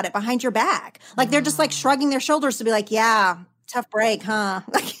whispering about it behind your back. Like they're just like shrugging their shoulders to be like, yeah, tough break, huh?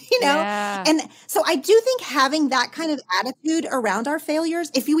 Yeah. And so I do think having that kind of attitude around our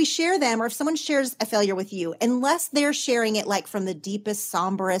failures, if we share them or if someone shares a failure with you, unless they're sharing it like from the deepest,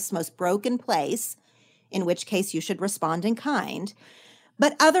 somberest, most broken place, in which case you should respond in kind.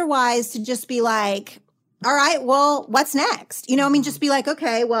 But otherwise to just be like, all right, well, what's next? Just be like,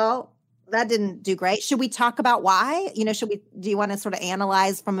 okay, well, that didn't do great. Should we talk about why? Do you want to sort of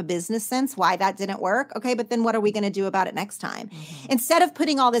analyze from a business sense why that didn't work? Okay, but then what are we going to do about it next time? Instead of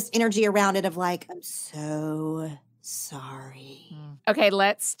putting all this energy around it of like, I'm so sorry. Okay,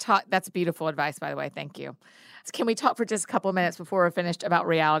 let's talk. That's beautiful advice, by the way. Thank you. Can we talk for just a couple of minutes before we're finished about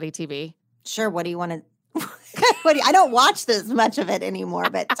reality TV? Sure. What do you want to I don't watch this much of it anymore,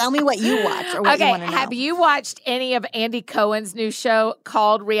 but tell me what you watch or what you want to know. Have you watched any of Andy Cohen's new show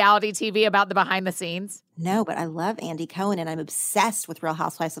called Reality TV about the behind the scenes? No, but I love Andy Cohen and I'm obsessed with Real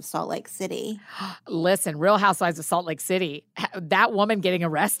Housewives of Salt Lake City. Listen, Real Housewives of Salt Lake City, that woman getting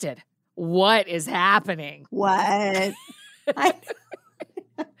arrested. What is happening? What?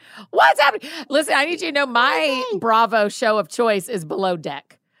 What's happening? Listen, I need you to know my Bravo show of choice is Below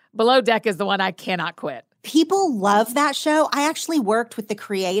Deck. Below Deck is the one I cannot quit. People love that show. I actually worked with the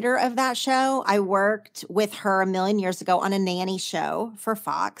creator of that show. I worked with her a million years ago on a nanny show for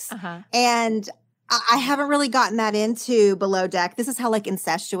Fox. And I haven't really gotten that into Below Deck. This is how like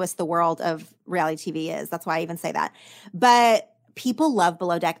incestuous the world of reality TV is. That's why I even say that. But people love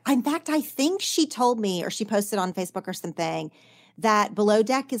Below Deck. In fact, I think she told me, or she posted on Facebook or something, that Below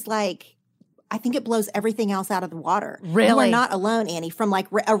Deck is like, I think it blows everything else out of the water. Really? And we're not alone, Annie, from like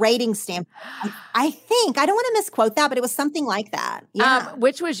a rating standpoint. I think, I don't want to misquote that, but it was something like that. Yeah.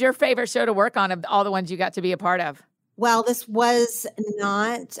 Which was your favorite show to work on of all the ones you got to be a part of? Well, this was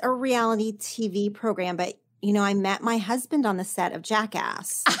not a reality TV program, but you know, I met my husband on the set of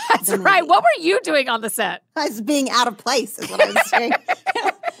Jackass. That's right. What were you doing on the set? I was being out of place is what I was doing.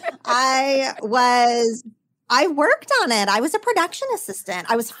 I worked on it. I was a production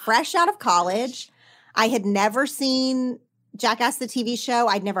assistant. I was fresh out of college. I had never seen Jackass, the TV show.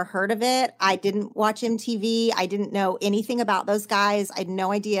 I'd never heard of it. I didn't watch MTV. I didn't know anything about those guys. I had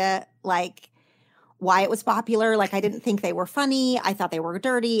no idea, like, why it was popular. Like, I didn't think they were funny. I thought they were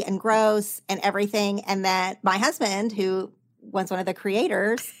dirty and gross and everything. And then my husband, who was one of the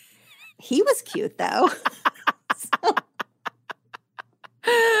creators, he was cute, though. So.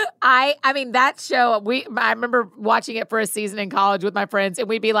 I mean, that show, I remember watching it for a season in college with my friends, and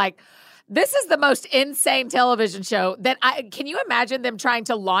we'd be like, this is the most insane television show that can you imagine them trying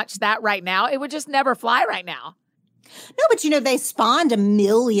to launch that right now? It would just never fly right now. No, but you know, they spawned a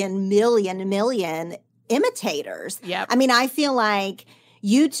million imitators. Yep. I mean, I feel like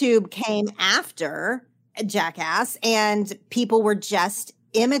YouTube came after Jackass and people were just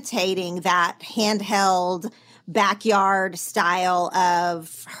imitating that handheld backyard style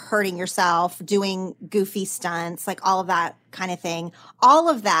of hurting yourself, doing goofy stunts, like all of that kind of thing. All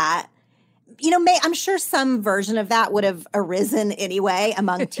of that, you know, I'm sure some version of that would have arisen anyway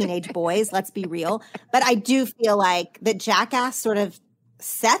among teenage boys, let's be real. But I do feel like that Jackass sort of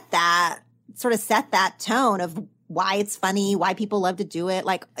set that tone of why it's funny, why people love to do it.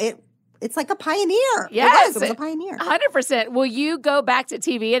 Like it's like a pioneer. Yes. It was a pioneer. 100%. Will you go back to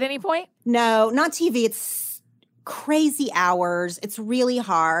TV at any point? No, not TV. It's crazy hours. It's really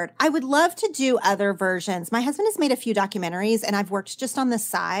hard. I would love to do other versions. My husband has made a few documentaries and I've worked just on the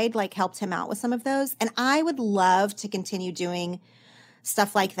side, like helped him out with some of those. And I would love to continue doing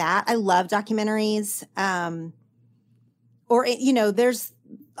stuff like that. I love documentaries. I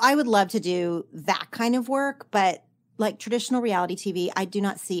would love to do that kind of work, but like traditional reality TV, I do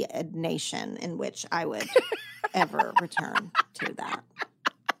not see a nation in which I would ever return to that.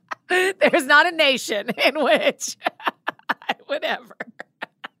 There's not a nation in which I would ever.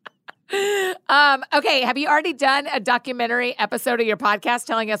 Okay, have you already done a documentary episode of your podcast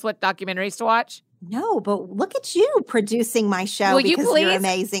telling us what documentaries to watch? No, but look at you producing my show because you're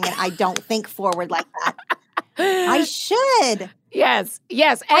amazing and I don't think forward like that. I should. Yes.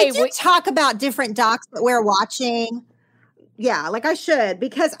 Hey, I do talk about different docs that we're watching. Yeah, like I should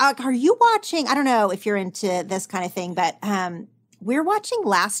because are you watching? I don't know if you're into this kind of thing, but we're watching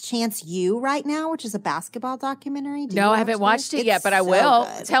Last Chance U right now, which is a basketball documentary. No, I haven't watched it yet, but I will.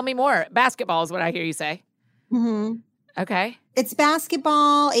 Good. Tell me more. Basketball is what I hear you say. Mm-hmm. Okay. It's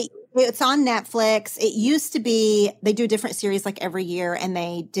basketball. It's on Netflix. It used to be, they do a different series like every year, and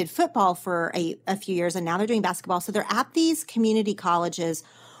they did football for a few years, and now they're doing basketball. So they're at these community colleges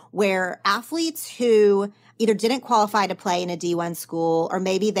where athletes who either didn't qualify to play in a D1 school, or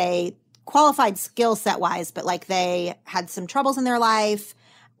maybe they qualified skill set wise, but like they had some troubles in their life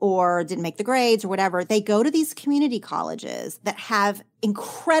or didn't make the grades or whatever. They go to these community colleges that have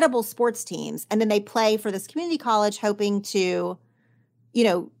incredible sports teams. And then they play for this community college hoping to, you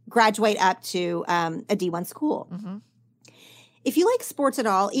know, graduate up to a D1 school. Mm-hmm. If you like sports at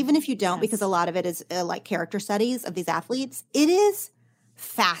all, even if you don't, yes, because a lot of it is like character studies of these athletes, it is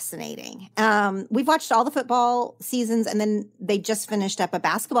fascinating. We've watched all the football seasons, and then they just finished up a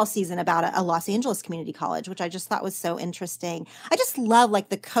basketball season about a Los Angeles community college, which I just thought was so interesting. I just love like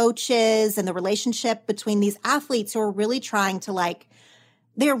the coaches and the relationship between these athletes who are really trying to like,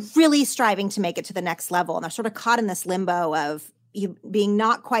 they're really striving to make it to the next level. And they're sort of caught in this limbo of you being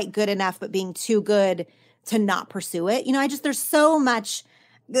not quite good enough, but being too good to not pursue it. You know, there's so much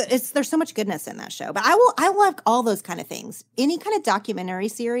there's so much goodness in that show. But I love all those kind of things. Any kind of documentary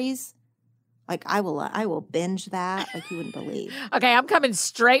series, like I will binge that like you wouldn't believe. Okay, I'm coming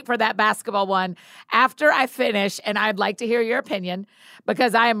straight for that basketball one after I finish, and I'd like to hear your opinion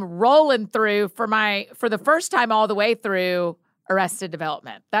because I am rolling through for the first time all the way through Arrested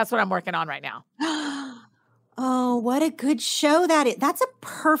Development. That's what I'm working on right now. Oh, what a good show that is. That's a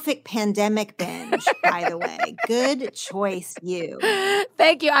perfect pandemic binge, by the way. Good choice, you.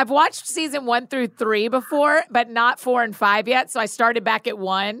 Thank you. I've watched season 1 through 3 before, but not 4 and 5 yet. So I started back at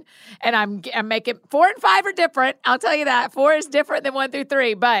 1, and I'm making 4 and 5 are different. I'll tell you that. 4 is different than 1 through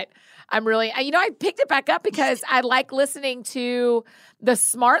 3, but I'm really, I picked it back up because I like listening to the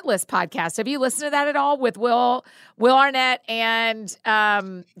SmartLess podcast. Have you listened to that at all with Will Arnett and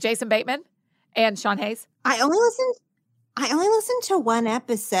Jason Bateman and Sean Hayes? I only listened to one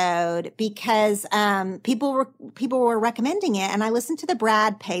episode because people were recommending it, and I listened to the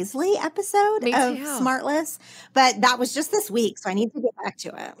Brad Paisley episode of SmartLess, but that was just this week, so I need to get back to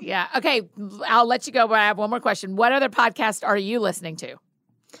it. Yeah. Okay. I'll let you go, but I have one more question. What other podcast are you listening to?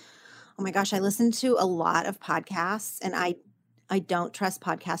 Oh my gosh, I listen to a lot of podcasts, and I don't trust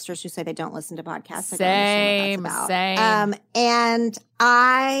podcasters who say they don't listen to podcasts. Same. And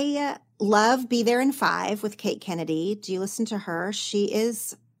I love Be There in 5 with Kate Kennedy. Do you listen to her? She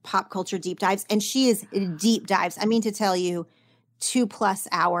is pop culture deep dives, and she is deep dives. I mean to tell you, 2+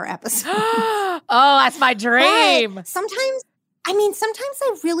 hour episodes. Oh, that's my dream. But sometimes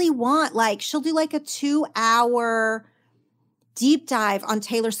I really want, like, she'll do like a 2-hour deep dive on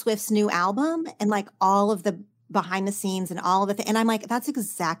Taylor Swift's new album and like all of the behind the scenes and all of it. And I'm like, that's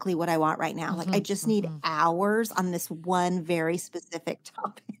exactly what I want right now. Like, I just need hours on this one very specific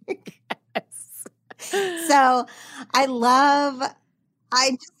topic. So I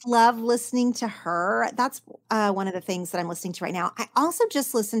just love listening to her. That's one of the things that I'm listening to right now. I also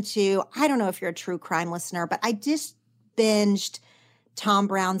just listened to, I don't know if you're a true crime listener, but I just binged Tom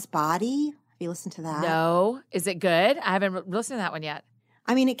Brown's Body. Have you listened to that? No. Is it good? I haven't listened to that one yet.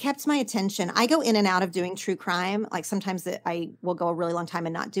 I mean, it kept my attention. I go in and out of doing true crime. Like sometimes I will go a really long time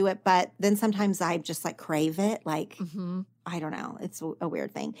and not do it, but then sometimes I just like crave it. Like, I don't know. It's a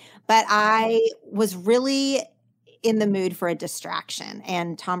weird thing. But I was really in the mood for a distraction,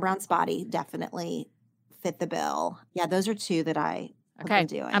 and Tom Brown's Body definitely fit the bill. Yeah, those are two that I have been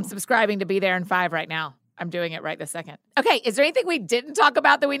doing. I'm subscribing to Be There in 5 right now. I'm doing it right this second. Okay, is there anything we didn't talk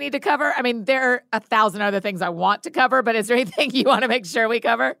about that we need to cover? I mean, there are 1,000 other things I want to cover, but is there anything you want to make sure we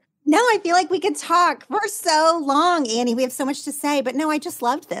cover? No, I feel like we could talk for so long, Annie. We have so much to say, but no, I just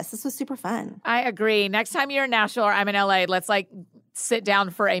loved this. This was super fun. I agree. Next time you're in Nashville or I'm in LA, let's like sit down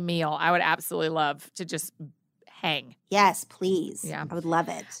for a meal. I would absolutely love to just hang. Yes, please. Yeah. I would love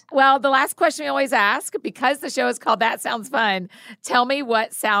it. Well, the last question we always ask, because the show is called That Sounds Fun, tell me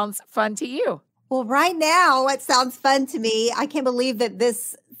what sounds fun to you. Well, right now, what sounds fun to me, I can't believe that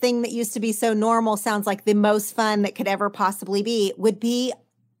this thing that used to be so normal sounds like the most fun that could ever possibly be, would be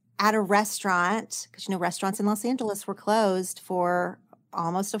at a restaurant, because, you know, restaurants in Los Angeles were closed for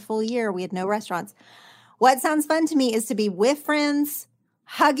almost a full year. We had no restaurants. What sounds fun to me is to be with friends,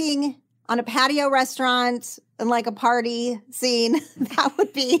 hugging on a patio restaurant and like a party scene.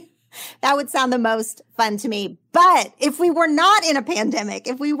 That would sound the most fun to me. But if we were not in a pandemic,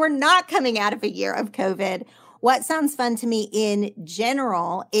 if we were not coming out of a year of COVID, what sounds fun to me in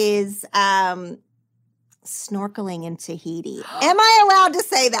general is snorkeling in Tahiti. Am I allowed to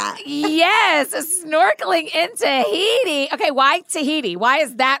say that? Yes, snorkeling in Tahiti. Okay, why Tahiti? Why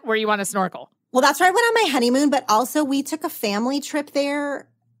is that where you want to snorkel? Well, that's where I went on my honeymoon, but also we took a family trip there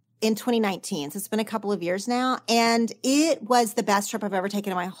in 2019. So it's been a couple of years now. And it was the best trip I've ever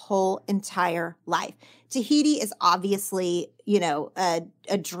taken in my whole entire life. Tahiti is obviously, you know,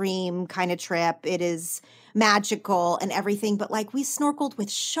 a dream kind of trip. It is magical and everything. But like we snorkeled with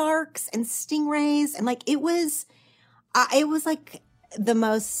sharks and stingrays. And like it was like the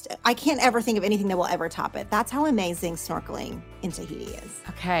most, I can't ever think of anything that will ever top it. That's how amazing snorkeling in Tahiti is.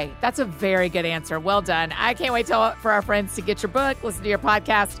 Okay, that's a very good answer. Well done. I can't wait for our friends to get your book, listen to your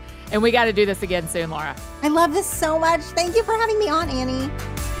podcast, and we got to do this again soon, Laura. I love this so much. Thank you for having me on, Annie.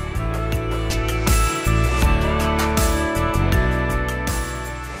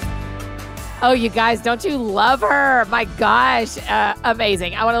 Oh, you guys, don't you love her? My gosh,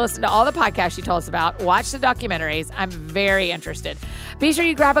 amazing. I want to listen to all the podcasts she told us about, watch the documentaries. I'm very interested. Be sure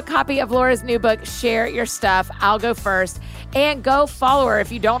you grab a copy of Laura's new book, Share Your Stuff. I'll go first. And go follow her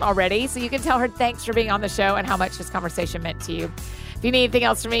if you don't already, so you can tell her thanks for being on the show and how much this conversation meant to you. If you need anything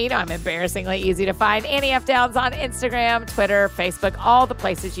else from me, I'm embarrassingly easy to find. Annie F. Downs on Instagram, Twitter, Facebook, all the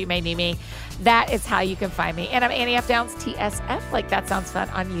places you may need me. That is how you can find me. And I'm Annie F. Downs, TSF, like That Sounds Fun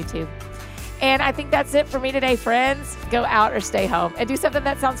on YouTube. And I think that's it for me today, friends. Go out or stay home and do something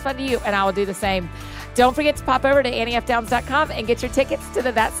that sounds fun to you, and I will do the same. Don't forget to pop over to AnnieFDowns.com and get your tickets to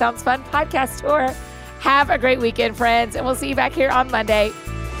the That Sounds Fun podcast tour. Have a great weekend, friends, and we'll see you back here on Monday.